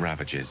continue its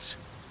ravages.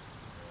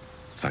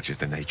 Such is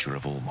the nature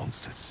of all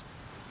monsters.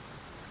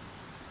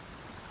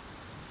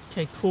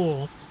 Okay,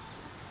 cool.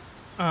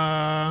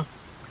 Glad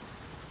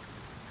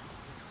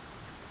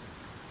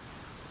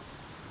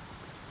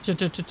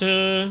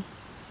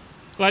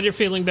you're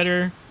feeling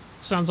better.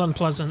 Sounds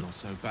unpleasant.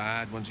 It's not so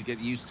bad once you get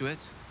used to it.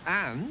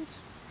 And,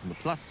 on the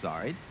plus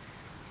side,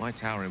 my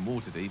tower in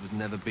Waterdeep has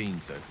never been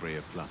so free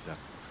of clutter.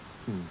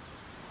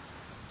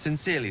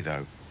 Sincerely,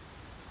 though,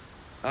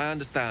 I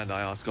understand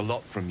I ask a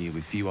lot from you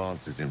with few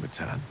answers in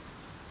return.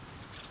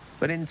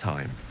 But in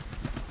time,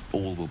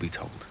 all will be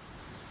told.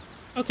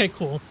 Okay,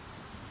 cool.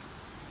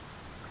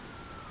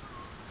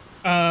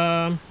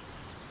 The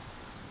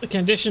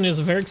condition is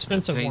a very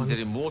expensive one. Obtained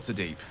it in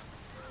Waterdeep.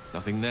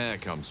 Nothing there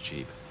comes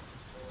cheap.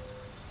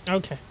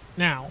 Okay,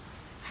 now.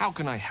 How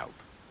can I help?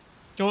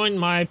 Join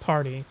my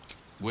party.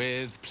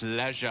 With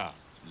pleasure.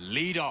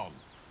 Lead on.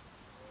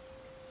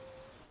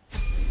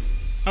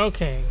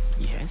 Okay.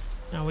 Yes?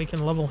 Now we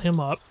can level him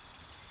up.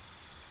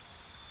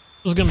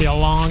 This is gonna be a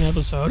long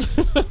episode.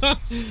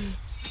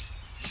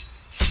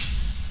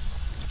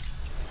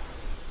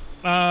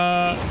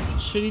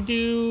 Should he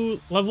do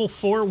level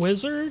 4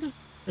 wizard?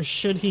 Or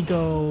should he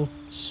go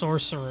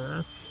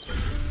sorcerer?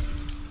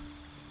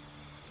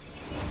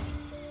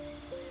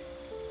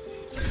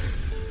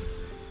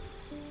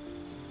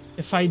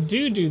 If I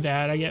do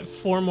that, I get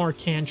 4 more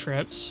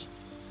cantrips.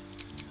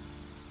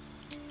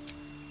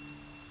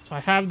 So I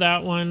have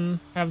that one,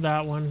 have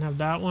that one, have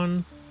that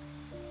one.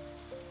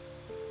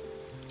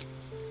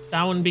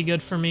 That one be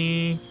good for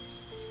me.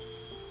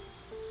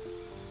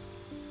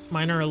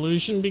 Minor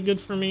illusion be good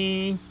for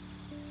me.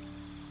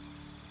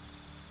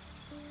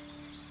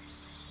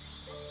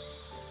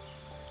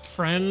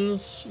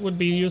 Friends would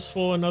be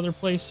useful in other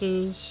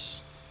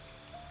places.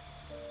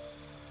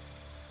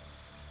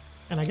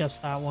 And I guess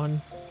that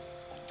one.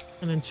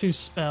 And then 2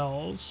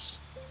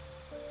 spells.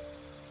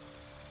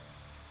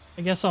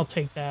 I guess I'll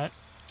take that.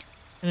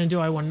 And then do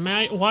I want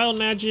wild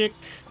magic,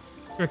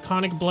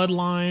 draconic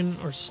bloodline,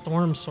 or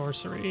storm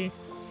sorcery?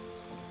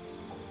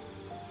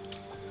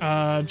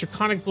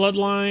 Draconic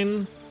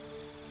bloodline.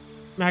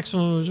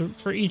 Maximum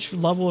for each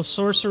level of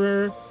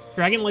sorcerer.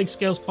 Dragon Lake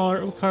scales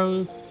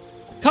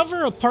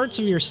cover of parts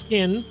of your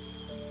skin.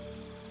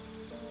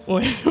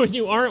 When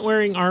you aren't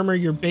wearing armor,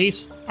 your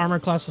base armor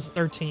class is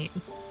 13.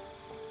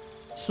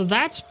 So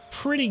that's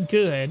pretty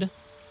good.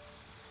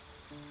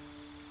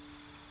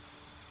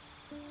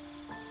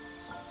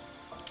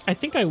 I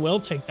think I will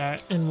take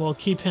that, and we'll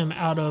keep him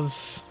out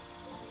of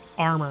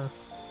armor.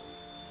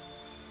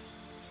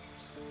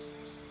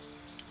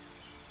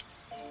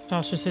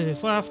 Tasha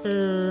City's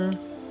laughter.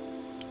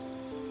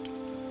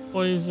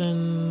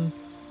 Poison.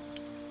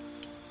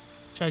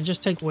 Should I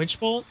just take Witch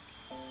Bolt?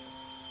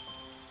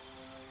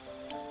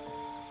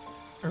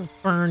 Or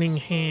Burning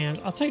Hands?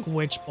 I'll take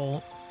Witch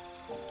Bolt.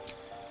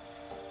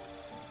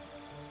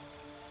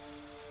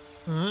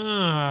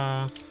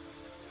 Ah.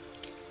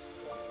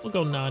 We'll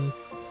go none.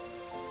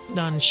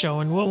 None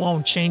showing. We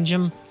won't change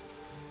him.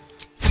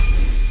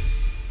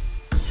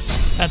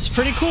 That's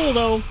pretty cool,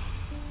 though.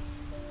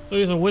 So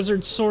he's a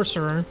wizard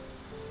sorcerer.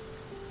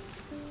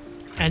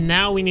 And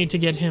now we need to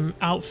get him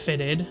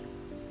outfitted.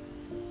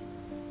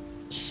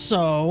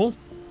 So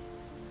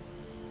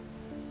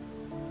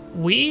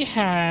we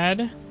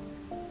had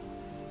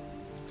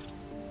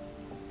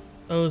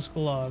those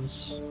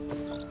gloves,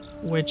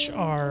 which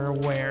are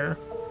where?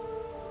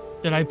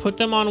 Did I put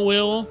them on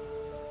Will?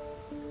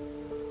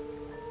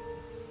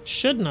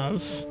 Shouldn't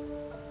have.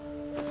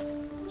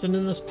 Is it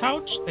in this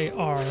pouch? They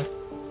are.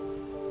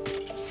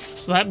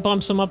 So that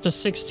bumps him up to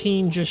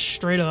 16 just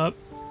straight up.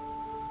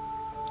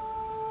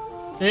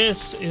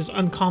 This is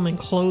uncommon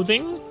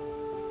clothing.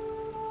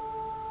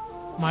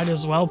 Might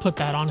as well put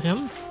that on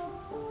him.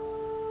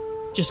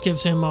 Just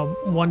gives him a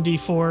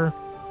 1d4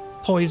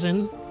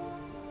 poison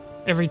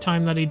every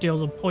time that he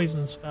deals a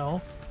poison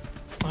spell.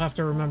 I'll have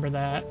to remember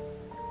that.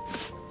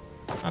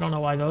 I don't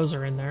know why those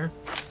are in there.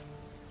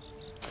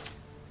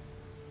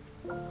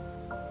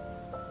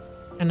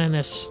 And then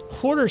this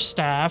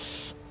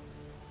quarterstaff.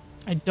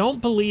 I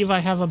don't believe I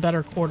have a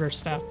better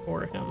quarterstaff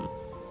for him.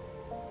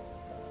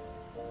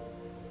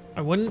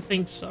 I wouldn't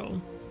think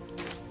so.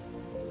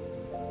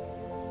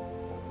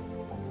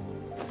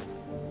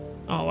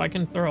 Oh, I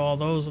can throw all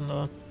those in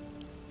the...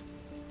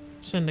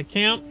 Send to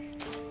camp.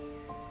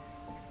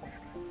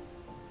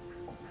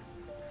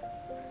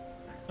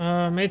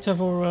 Made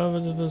tough over...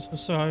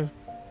 So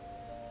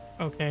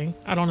okay.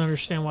 I don't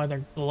understand why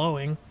they're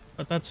glowing,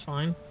 but that's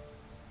fine.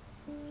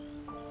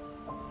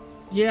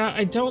 Yeah,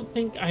 I don't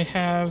think I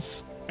have...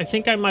 I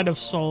think I might have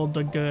sold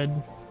the good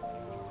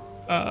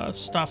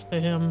stuff to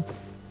him.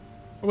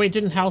 Oh, wait,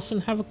 didn't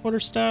Halson have a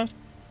quarterstaff?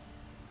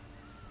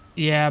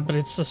 Yeah, but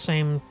it's the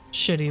same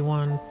shitty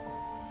one.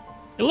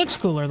 It looks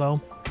cooler, though.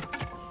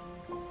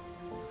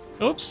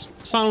 Oops,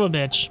 son of a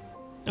bitch.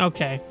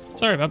 Okay,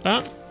 sorry about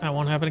that. That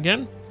won't happen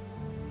again.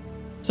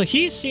 So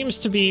he seems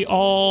to be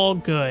all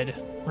good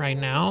right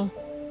now.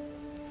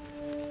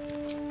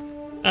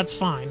 That's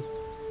fine.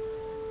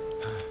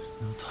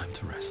 No time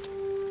to rest.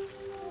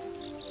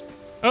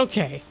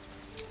 Okay.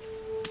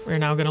 We're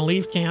now gonna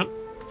leave camp.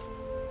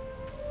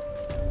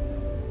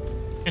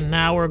 And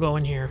now we're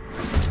going here.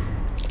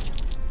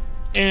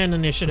 And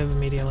initiative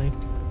immediately.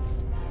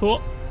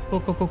 Cool.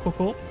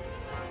 Cool.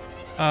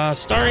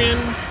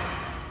 Starion.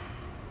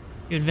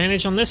 You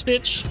advantage on this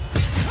bitch.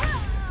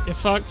 Get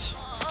fucked.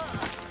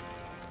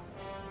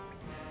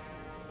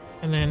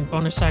 And then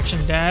bonus action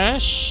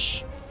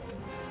dash.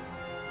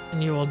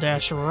 And you will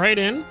dash right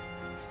in.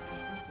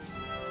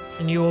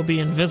 And you will be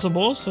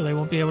invisible, so they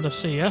won't be able to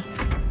see you.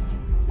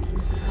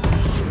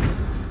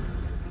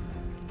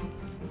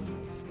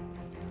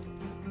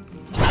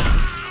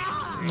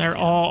 They're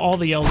all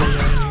the elderly are in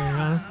here,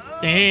 huh?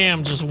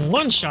 Damn, just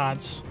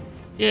one-shots.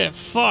 Get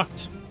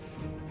fucked.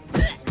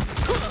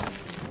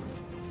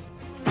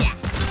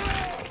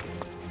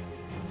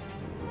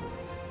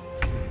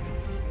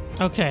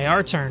 Okay,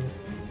 our turn.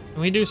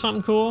 Can we do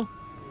something cool?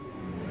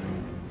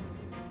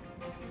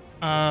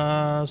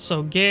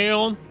 So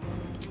Gale,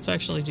 let's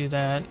actually do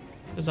that,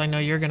 because I know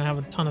you're gonna have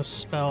a ton of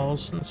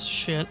spells and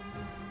shit.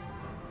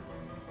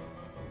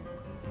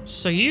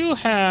 So you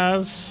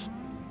have...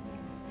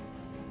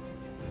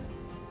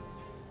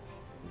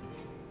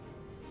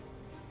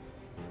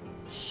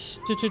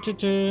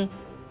 Oh,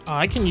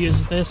 I can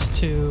use this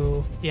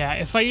to... Yeah,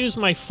 if I use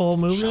my full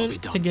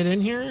movement to get in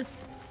here,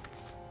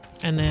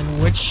 and then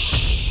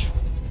which...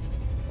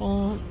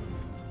 Well,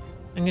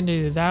 I can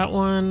do that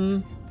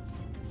one.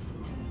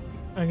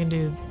 I can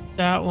do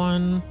that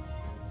one.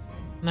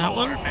 And that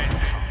one.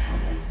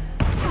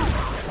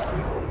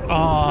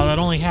 Oh, that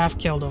only half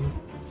killed him.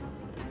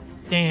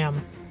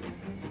 Damn.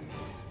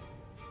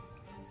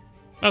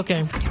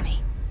 Okay.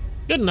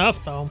 Good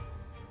enough, though.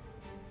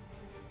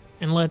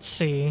 And let's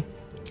see.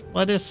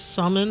 Let us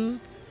summon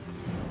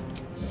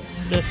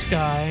this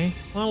guy.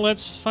 Well,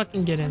 let's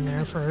fucking get in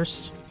there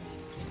first.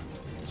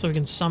 So we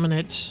can summon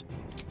it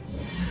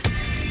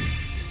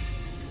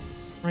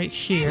right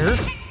here.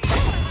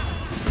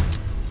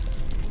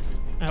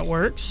 That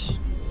works.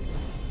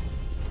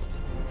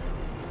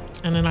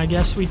 And then I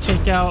guess we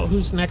take out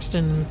who's next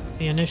in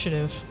the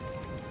initiative.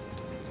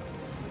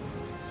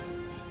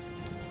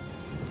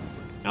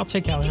 I'll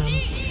take out him.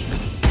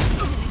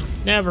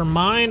 Never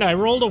mind, I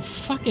rolled a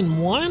fucking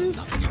 1?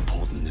 Nothing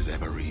important is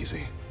ever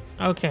easy.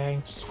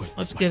 Okay,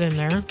 let's get in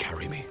there.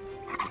 Carry me.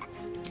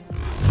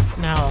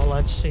 Now,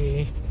 let's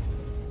see.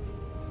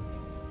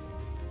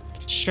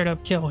 Straight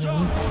up kill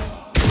him.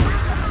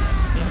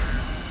 Yep.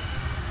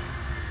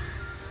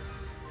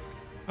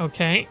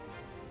 Okay.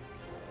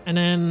 And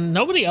then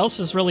nobody else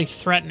is really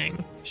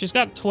threatening. She's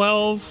got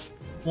 12,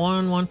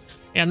 1.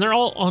 And they're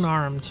all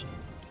unarmed.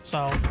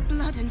 So.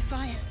 Blood and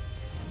fire.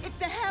 It's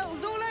the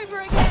hells all over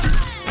again.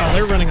 Oh,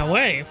 they're running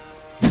away.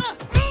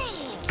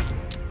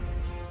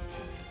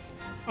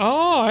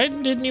 Oh, I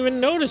didn't even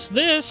notice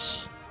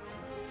this.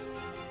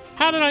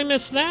 How did I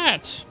miss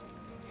that?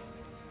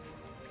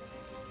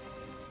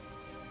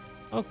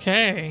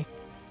 Okay.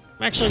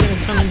 I'm actually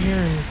gonna come in here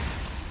and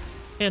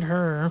hit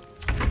her.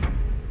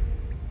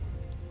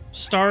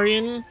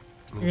 Starion,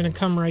 you're gonna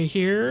come right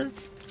here.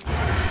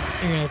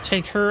 You're gonna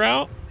take her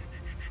out.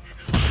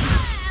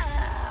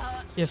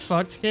 Get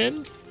fucked,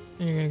 kid.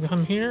 And you're gonna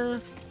come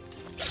here.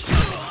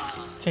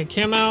 Take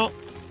him out.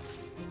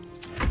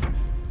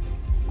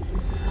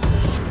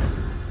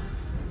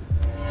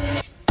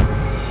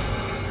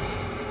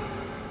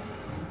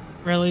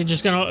 Really?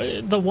 Just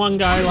gonna... The one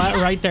guy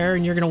right there,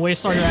 and you're gonna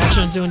waste all your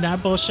action doing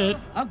that bullshit?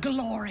 A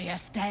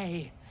glorious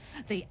day.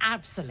 The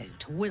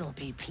Absolute will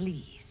be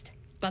pleased.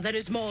 But there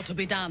is more to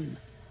be done.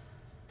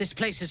 This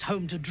place is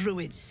home to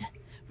druids.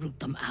 Root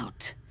them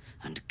out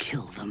and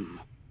kill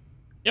them.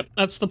 Yep,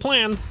 that's the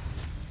plan.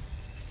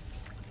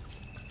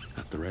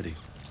 At the ready.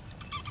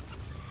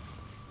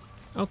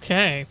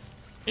 Okay.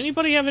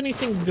 Anybody have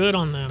anything good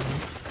on them?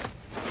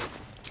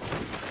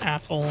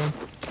 Apple.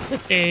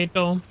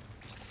 Potato.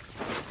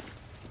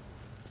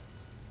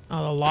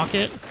 Oh, the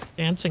locket.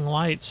 Dancing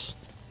lights.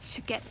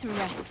 Should get some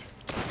rest.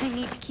 I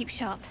need to keep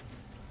sharp.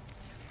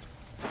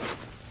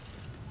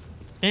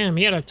 Damn,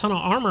 he had a ton of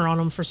armor on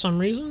him for some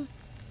reason.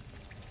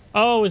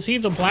 Oh, is he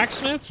the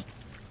blacksmith?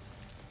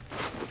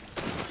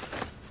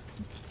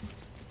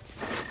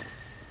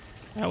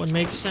 That would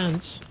make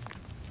sense.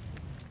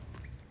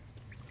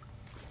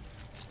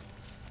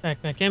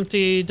 Backpack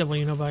empty,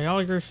 W no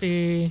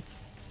biography.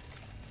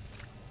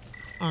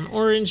 On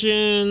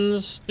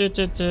origins.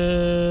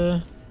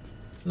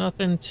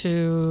 Nothing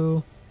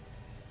too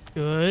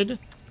good.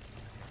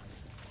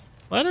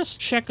 Let us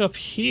check up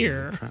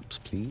here. Traps,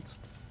 please.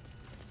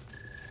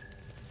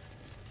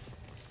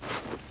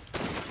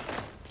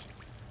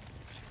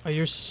 Oh,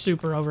 you're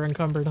super over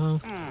encumbered, huh?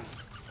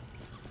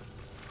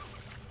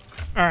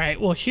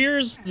 Alright, well,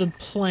 here's the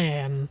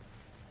plan.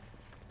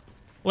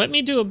 Let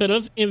me do a bit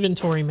of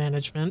inventory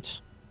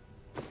management.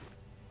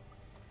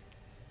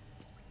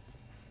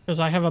 Because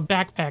I have a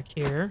backpack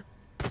here.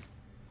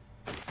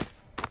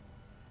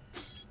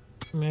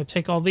 I'm going to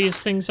take all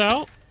these things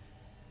out.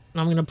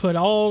 And I'm going to put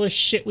all the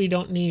shit we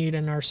don't need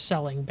and are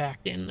selling back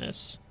in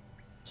this.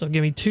 So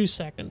give me 2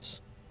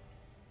 seconds.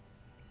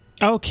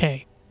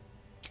 Okay.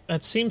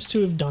 That seems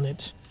to have done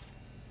it.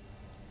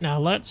 Now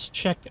let's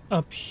check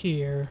up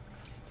here.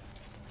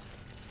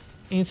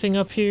 Anything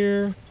up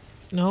here?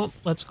 No.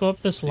 Let's go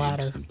up this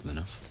ladder. Simple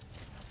enough.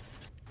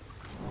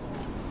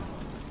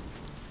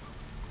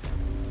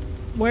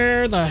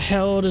 Where the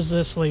hell does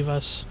this leave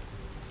us?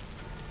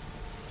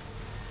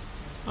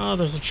 Oh,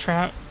 there's a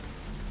trap.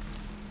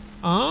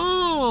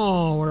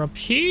 Oh, we're up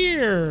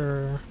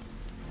here.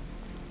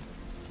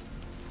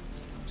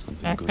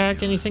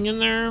 Backpack, anything in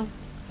there?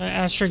 That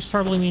asterisk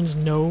probably means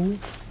no.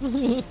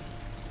 I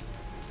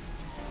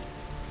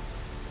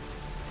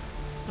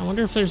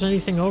wonder if there's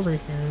anything over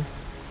here.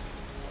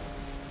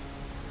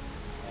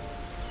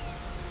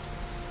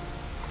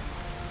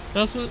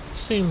 Doesn't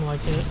seem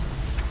like it.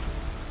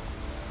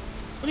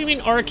 What do you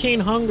mean arcane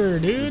hunger,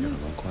 dude? You're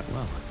gonna roll quite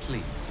well.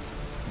 Please.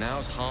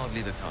 Now's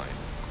hardly the time.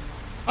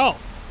 Oh.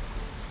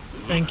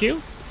 Thank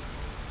you.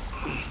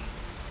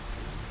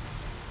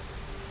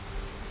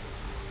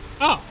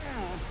 Oh.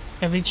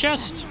 Heavy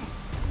chest.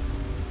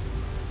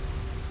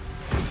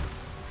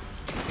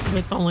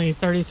 With only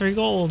 33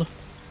 gold.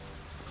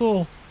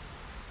 Cool.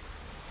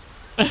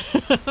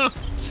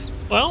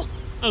 Well,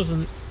 that was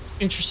an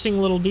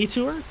interesting little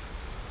detour.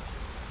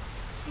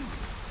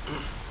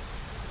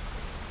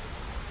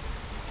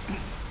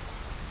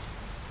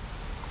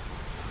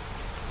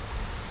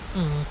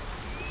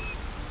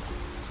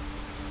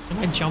 Can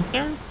I jump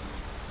there?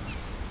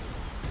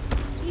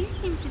 You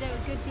seem to know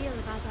a good deal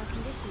about our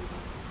condition.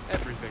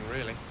 Everything,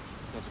 really.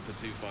 Not to put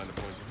too fine a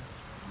point on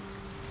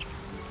it.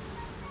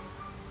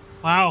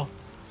 Wow.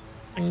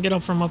 I can get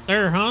up from up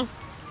there, huh?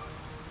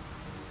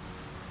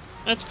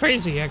 That's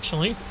crazy,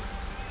 actually.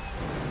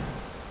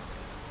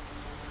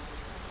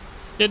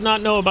 Did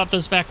not know about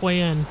this back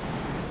way in.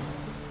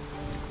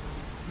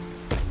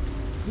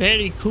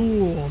 Very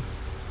cool.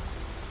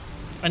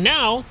 But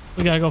now,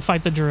 we gotta go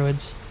fight the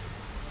druids.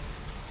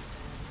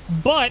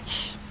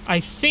 But, I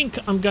think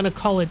I'm gonna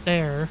call it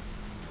there.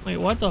 Wait,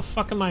 what the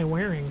fuck am I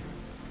wearing?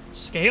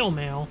 Scale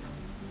mail?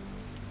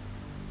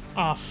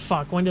 Oh,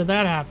 fuck. When did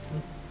that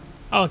happen?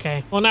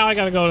 Okay. Well, now I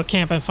gotta go to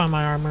camp and find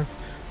my armor.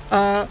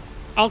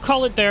 I'll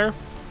call it there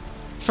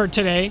for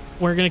today.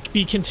 We're gonna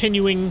be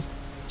continuing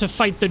to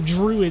fight the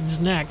druids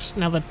next,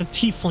 now that the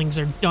tieflings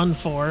are done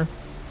for.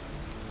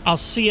 I'll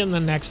see you in the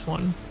next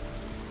one.